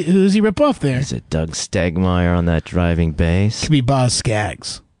does he rip off there? Is it Doug Stegmeyer on that driving bass? Could be Boz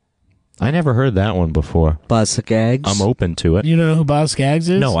Scaggs. I never heard that one before. Buzz Skaggs. I'm open to it. You don't know who Boz Scaggs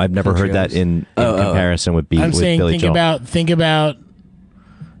is? No, I've never Country heard that artist. in comparison with I'm saying Billy Joel.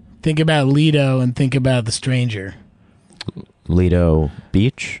 think about Lido and think about The Stranger. Lido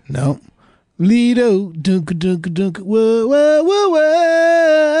Beach. No. Lido, dunk, dunk, dunk, whoa, whoa, whoa,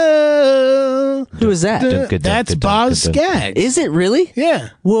 whoa. Who is that? That's Boz Scaggs. Is it really? Yeah.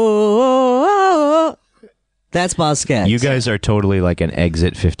 Whoa! That's Boz Scaggs. You guys are totally like an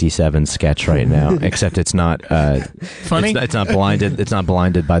Exit 57 sketch right now, except it's not Funny? It's not blinded. It's not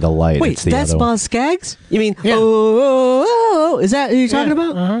blinded by the light. Wait, it's the that's other one. Boz Scaggs? You mean? Yeah. Is that who you're talking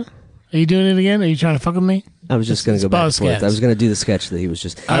about? Uh-huh. Are you doing it again? Are you trying to fuck with me? I was just going to go It's back and Boz forth. Scaggs. I was going to do the sketch that he was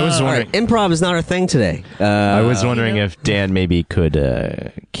just. I was All wondering. right, improv is not our thing today. I was wondering if Dan maybe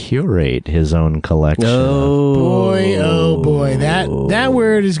could curate his own collection. Oh boy, that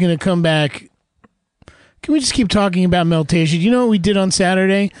word is going to come back. Can we just keep talking about Meltasia? Do you know what we did on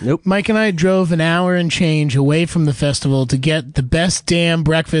Saturday? Nope. Mike and I drove an hour and change away from the festival to get the best damn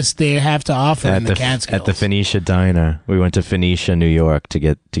breakfast they have to offer in the Catskills. At the Phoenicia Diner. We went to Phoenicia, New York to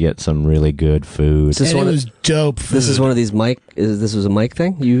get some really good food. This and one it was dope food. This is one of these Mike. This was a Mike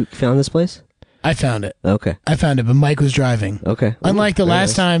thing. You found this place? I found it. Okay. But Mike was driving. Okay. Unlike the Very last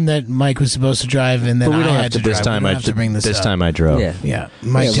nice. time that Mike was supposed to drive and then But we I don't have had to- to drive. This time We I don't have to bring this up. I drove. Yeah. Yeah,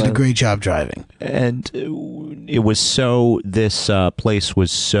 Mike Yeah, did a well- great job driving. And it was so, this place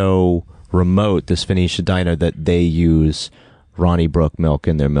was so remote, this Phoenicia Diner, that they use Ronnie Brook milk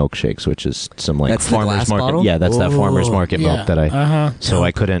in their milkshakes, which is some like That's the farmer's glass market. bottle? Yeah, that's that farmer's Whoa. market Yeah. milk that I. So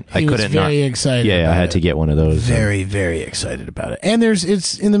I couldn't. He was very excited. Yeah, I about had it. to get one of those. Very, very excited about it. And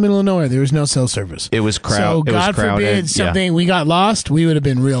it's in the middle of nowhere. There was no cell service. It was So crowded. God forbid something we got lost, we would have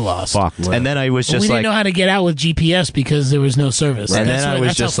been real lost. Fucked. And then I was But just we like, didn't know how to get out with GPS because there was no service. and That's then I what- was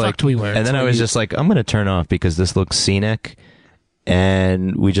that's just how like, fucked we were. and then I was just like, I'm gonna turn off because this looks scenic,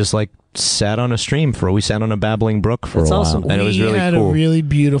 and we just like sat on a stream we sat on a babbling brook for That's a while, awesome. and it was really we had cool. a really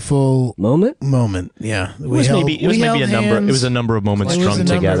beautiful Moment. Yeah, It was maybe a number. It was a number of moments It was strung a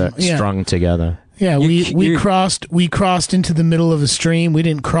number together. of- yeah. Strung together. Yeah, You- we you're- crossed into the middle of a stream. We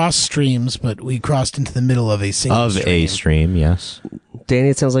didn't cross streams, but we crossed into the middle of a single Of a stream, yes. Danny,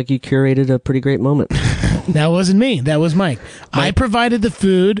 it sounds like you curated a pretty great moment. That wasn't me. That was Mike. I provided the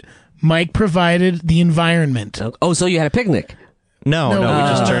food. Mike provided the environment. Oh, so you had a picnic? No, we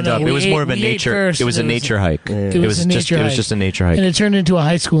just turned no. up. It We was ate- more of a we ate nature. first. It was a It was- nature hike. It was a nature It was hike. just a nature hike. And it turned into a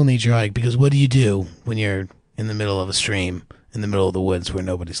high school nature hike because what do you do when you're in the middle of a stream, in the middle of the woods where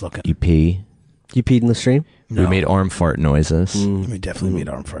nobody's looking? You pee. You peed in the stream, We made arm fart noises. We definitely made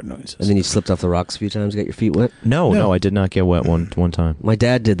arm fart noises. and then you slipped off the rocks a few times, got your feet wet. No, I did not get wet one time. My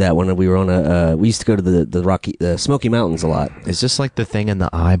dad did that when we were on a. We used to go to the Smoky Mountains a lot. Is this like the thing in the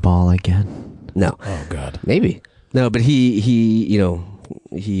eyeball again? No, Oh God. maybe no, but he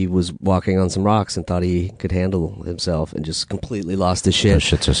was walking on some rocks and thought he could handle himself and just completely lost his shit. Those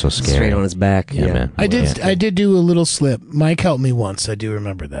shits are so scary. Straight on his back. Yeah, man. I did. Yeah. I did do a little slip. Mike helped me once. I do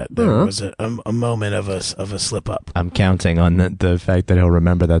remember that. There Uh-huh. was a moment of a slip up. I'm counting on the fact that he'll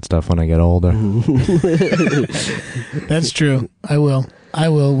remember that stuff when I get older. That's true. I will.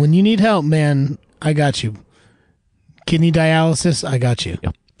 When you need help, man, I got you. Kidney dialysis, I got you.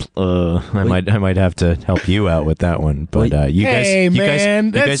 I might have to help you out with that one. But you guys, Hey, you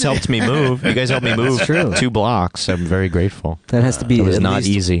man, guys that's- helped me move. You guys helped me move true. 2 blocks. I'm very grateful. That has to be It was at not least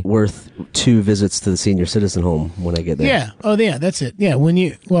easy. worth 2 visits to the senior citizen home when I get there. Yeah. Oh, yeah. That's it. Yeah. When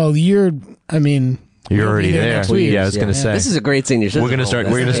you're. I mean, You're already be there there. next week. Yeah, I was gonna say This is a great senior citizen. we're gonna start.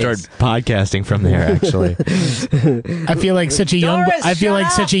 home. We're gonna That's start podcasting from there. Actually, I feel like such a young. Doris, I feel shut like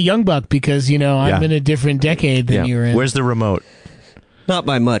up! such a young buck because I'm Yeah. in a different decade than you're in. Where's the remote? Not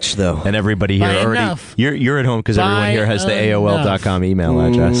by much, though. And everybody here By already. enough. You're at home because everyone By here has the AOL.com email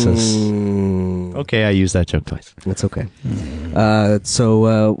addresses. Okay, I used that joke twice. That's okay.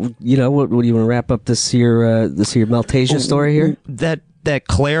 So, what do you want to wrap up this here Meltasia story here? That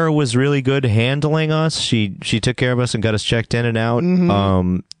Claire was really good handling us. She took care of us and got us checked in and out.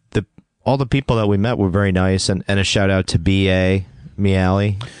 All the people that we met were very nice, and a shout out to BA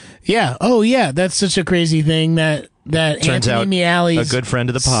Miali. Yeah. Oh, yeah. That's such a crazy thing that Turns out Anthony Miali's a good friend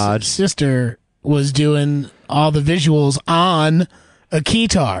of the pod. sister was doing all the visuals on a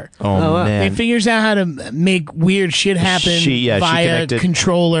keytar. Oh, wow. man. It figures out how to make weird shit happen She via connected-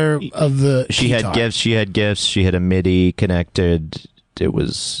 controller of the She had keytar. gifts. She had gifts. She had a MIDI connected. It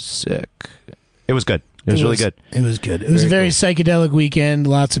was sick. It was good. It was really good. It was good. It was a very psychedelic weekend.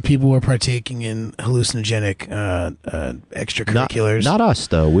 Lots of people were partaking in hallucinogenic extracurriculars. Not us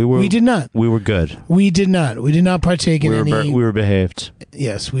though. We did not. We were good. We did not. We did not partake in any. We were behaved.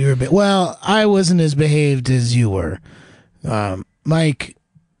 Yes, we were. Well, I wasn't as behaved as you were. Mike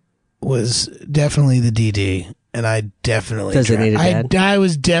was definitely the DD, and I definitely Designated dad? I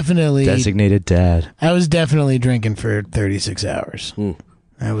was definitely Designated dad. I was definitely drinking for 36 hours.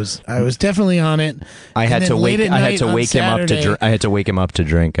 I was definitely on it. I had to wake him up to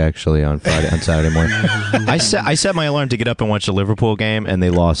drink actually on Saturday morning. I set my alarm to get up and watch the Liverpool game, and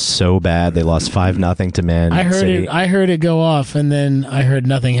they lost so bad. They lost 5-0 to Man City. I heard it go off, and then I heard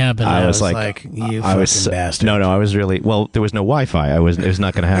nothing happen. I was like, you I was fucking bastard. No, I was really well. There was no Wi-Fi. It was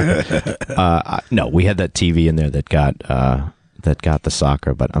not going to happen. No, we had that TV in there that got the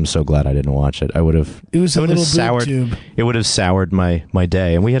soccer, but I'm so glad I didn't watch it. I would have. It was a little soured. tube. It would have soured my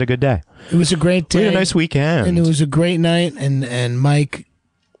day, and we had a good day. It was a great day. We had a nice weekend, and it was a great night. And Mike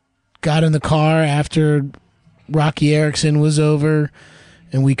got in the car after Rocky Erickson was over,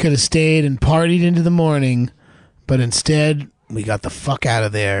 and we could have stayed and partied into the morning, but instead we got the fuck out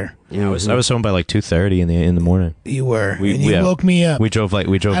of there. Yeah, I was home by like 2:30 in the morning. You were. And you woke me up. We drove like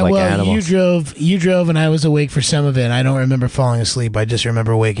well, animals. You drove, and I was awake for some of it. I don't remember falling asleep. I just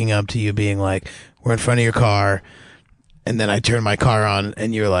remember waking up to you being like, "We're in front of your car." And then I turned my car on,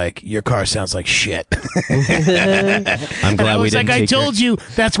 and you're like, "Your car sounds like shit." I'm glad I we was didn't. like, "I told you."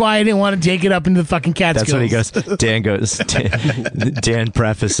 That's why I didn't want to take it up into the fucking Catskills. That's what he goes. Dan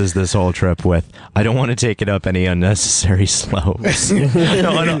prefaces this whole trip with, "I don't want to take it up any unnecessary slopes. No, I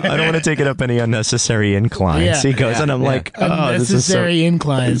don't want to take it up any unnecessary inclines." Yeah, He goes, and I'm like, "Oh, this is so unnecessary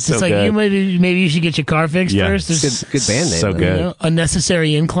inclines. it's so It's like good. you maybe you should get your car fixed Yeah. first. There's, Good band name. So though. good.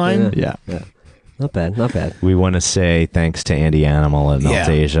 unnecessary incline. Yeah. Not bad. Not bad. We want to say thanks to Andy Animal and Yeah.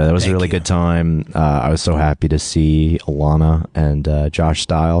 Meltasia. That was a Thank really you. good time. I was so happy to see Alana and Josh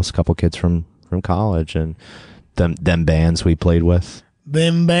Stiles, a couple kids from college, and them bands we played with.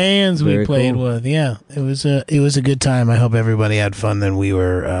 Them bands we Very played cool. with. Yeah, it was a good time. I hope everybody had fun. Then we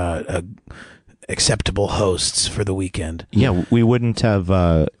were acceptable hosts for the weekend. Yeah, we wouldn't have.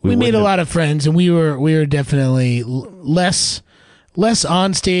 We made a lot of friends, and we were definitely less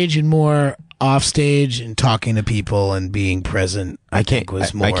on stage and more off stage and talking to people and being present. I think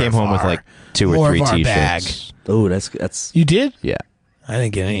was more. I came of home with our- like 2 more or 3 of our t-shirts. Oh, that's You did? Yeah. I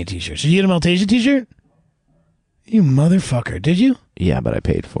didn't get any t-shirts. Did you get a Meltasia t-shirt? You motherfucker! Did you? Yeah, but I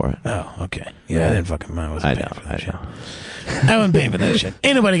paid for it. Oh, okay. Yeah, I didn't fucking mind. I I wasn't know. paying for that I shit. know. I wasn't paying for that shit.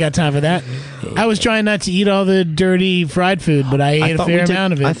 Ain't nobody got time for that. I was trying not to eat all the dirty fried food, but I ate a thought fair we did-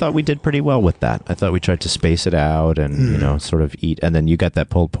 amount of it. I thought we did pretty well with that. I thought we tried to space it out and sort of eat. And then you got that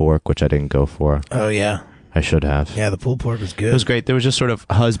pulled pork, which I didn't go for. Oh yeah, I should have. yeah. The pulled pork was good. It was great. There was just sort of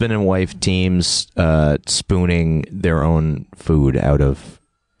husband and wife teams spooning their own food out of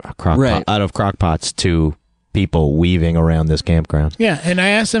crock pots to people weaving around this campground. Yeah, and I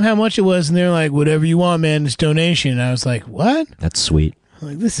asked them how much it was, and they're like, "Whatever you want, man. It's donation." And I was like, "What?" That's sweet. I'm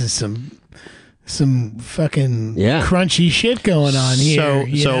like, this is some fucking Yeah. crunchy shit going on here.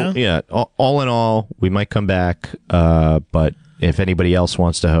 Yeah. All in all, we might come back. But if anybody else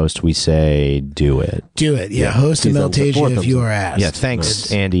wants to host, we say do it. Do it. Yeah, host a Two thumbs up, 4 Meltasia if thumbs you up. are asked. Yeah,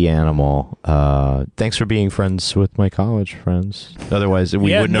 thanks, Andy Animal. Thanks for being friends with my college friends. Otherwise, we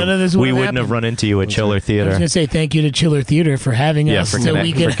Yeah, wouldn't none of this would have have happened. run into you at Chiller I was Theater. going to say thank you to Chiller Theater for having Yeah, us for, so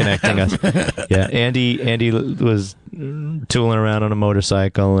we could connecting us. Yeah, Andy was tooling around on a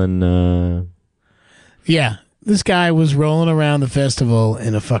motorcycle and Yeah, this guy was rolling around the festival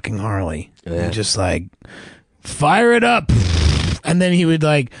in a fucking Harley. Yeah. And just like, fire it up. And then he would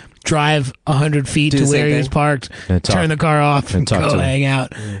like drive 100 feet Do to the where same he was thing. parked, And talk- turn the car off, and talk go to him. hang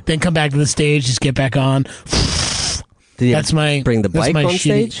out, then come back to the stage, just get back on. Did he That's my bring the that's bike my on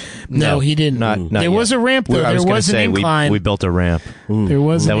shitty- stage? No, he didn't. Not there yet. was a ramp though. I was There gonna was an say, incline. We built a ramp. There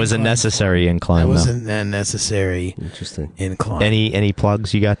was That an was a incline. necessary incline. That though. wasn't a necessary Interesting. incline. Any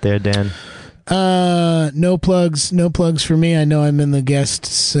plugs you got there, Dan? No plugs. No plugs for me. I know I'm in the guest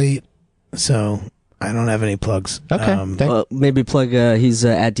seat, so I don't have any plugs. Okay. Maybe plug. He's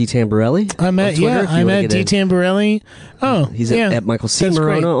at D Tamborelli. I'm on at Twitter, yeah. if you I'm wanna at get D in. Tamborelli. Oh, He's yeah. at Michael C. That's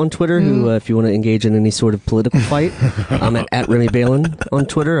Morona great. on Twitter, who, if you want to engage in any sort of political fight, I'm at Remy Balin on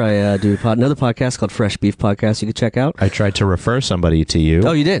Twitter. I do another podcast called Fresh Beef Podcast you can check out. I tried to refer somebody to you.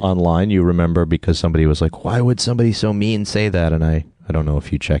 Oh, you did? Online, you remember, because somebody was like, why would somebody so mean say that? And I don't know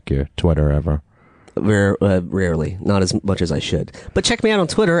if you check your Twitter ever. Rarely, not as much as I should. But check me out on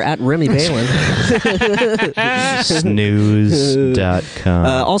Twitter at Remy Balin. Snooze.com.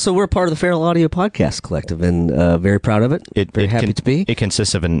 Also, we're part of the Feral Audio Podcast Collective, and very proud of it. Very happy to be. It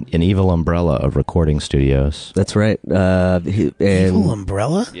consists of an evil umbrella of recording studios. That's right. Evil And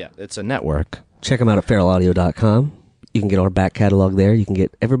umbrella. Yeah, it's a network. check them out at feralaudio.com. You can get our back catalog there. You can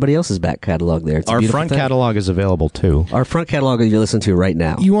get everybody else's back catalog there. It's a Our beautiful front thing. catalog is available too. Our front catalog that you're listening to right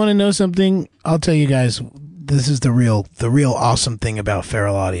now. You want to know something? I'll tell you guys. This is the real awesome thing about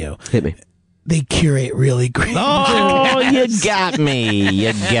Feral Audio. Hit me. They curate really great. Oh, you got me.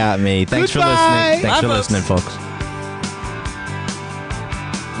 You got me. Thanks Goodbye. for listening. Thanks Bye, for folks. listening, folks.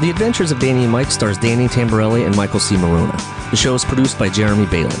 The Adventures of Danny and Mike stars Danny Tamborelli and Michael C. Morona. The show is produced by Jeremy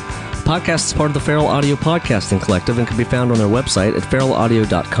Balin. The podcast is part of the Feral Audio Podcasting Collective and can be found on their website at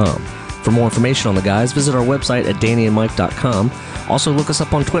feralaudio.com. For more information on the guys, visit our website at dannyandmike.com. Also, look us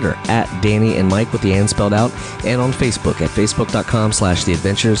up on Twitter at Danny and Mike with the and spelled out, and on Facebook at facebook.com/The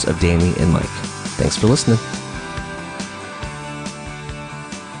Adventures of Danny and Mike. Thanks for listening.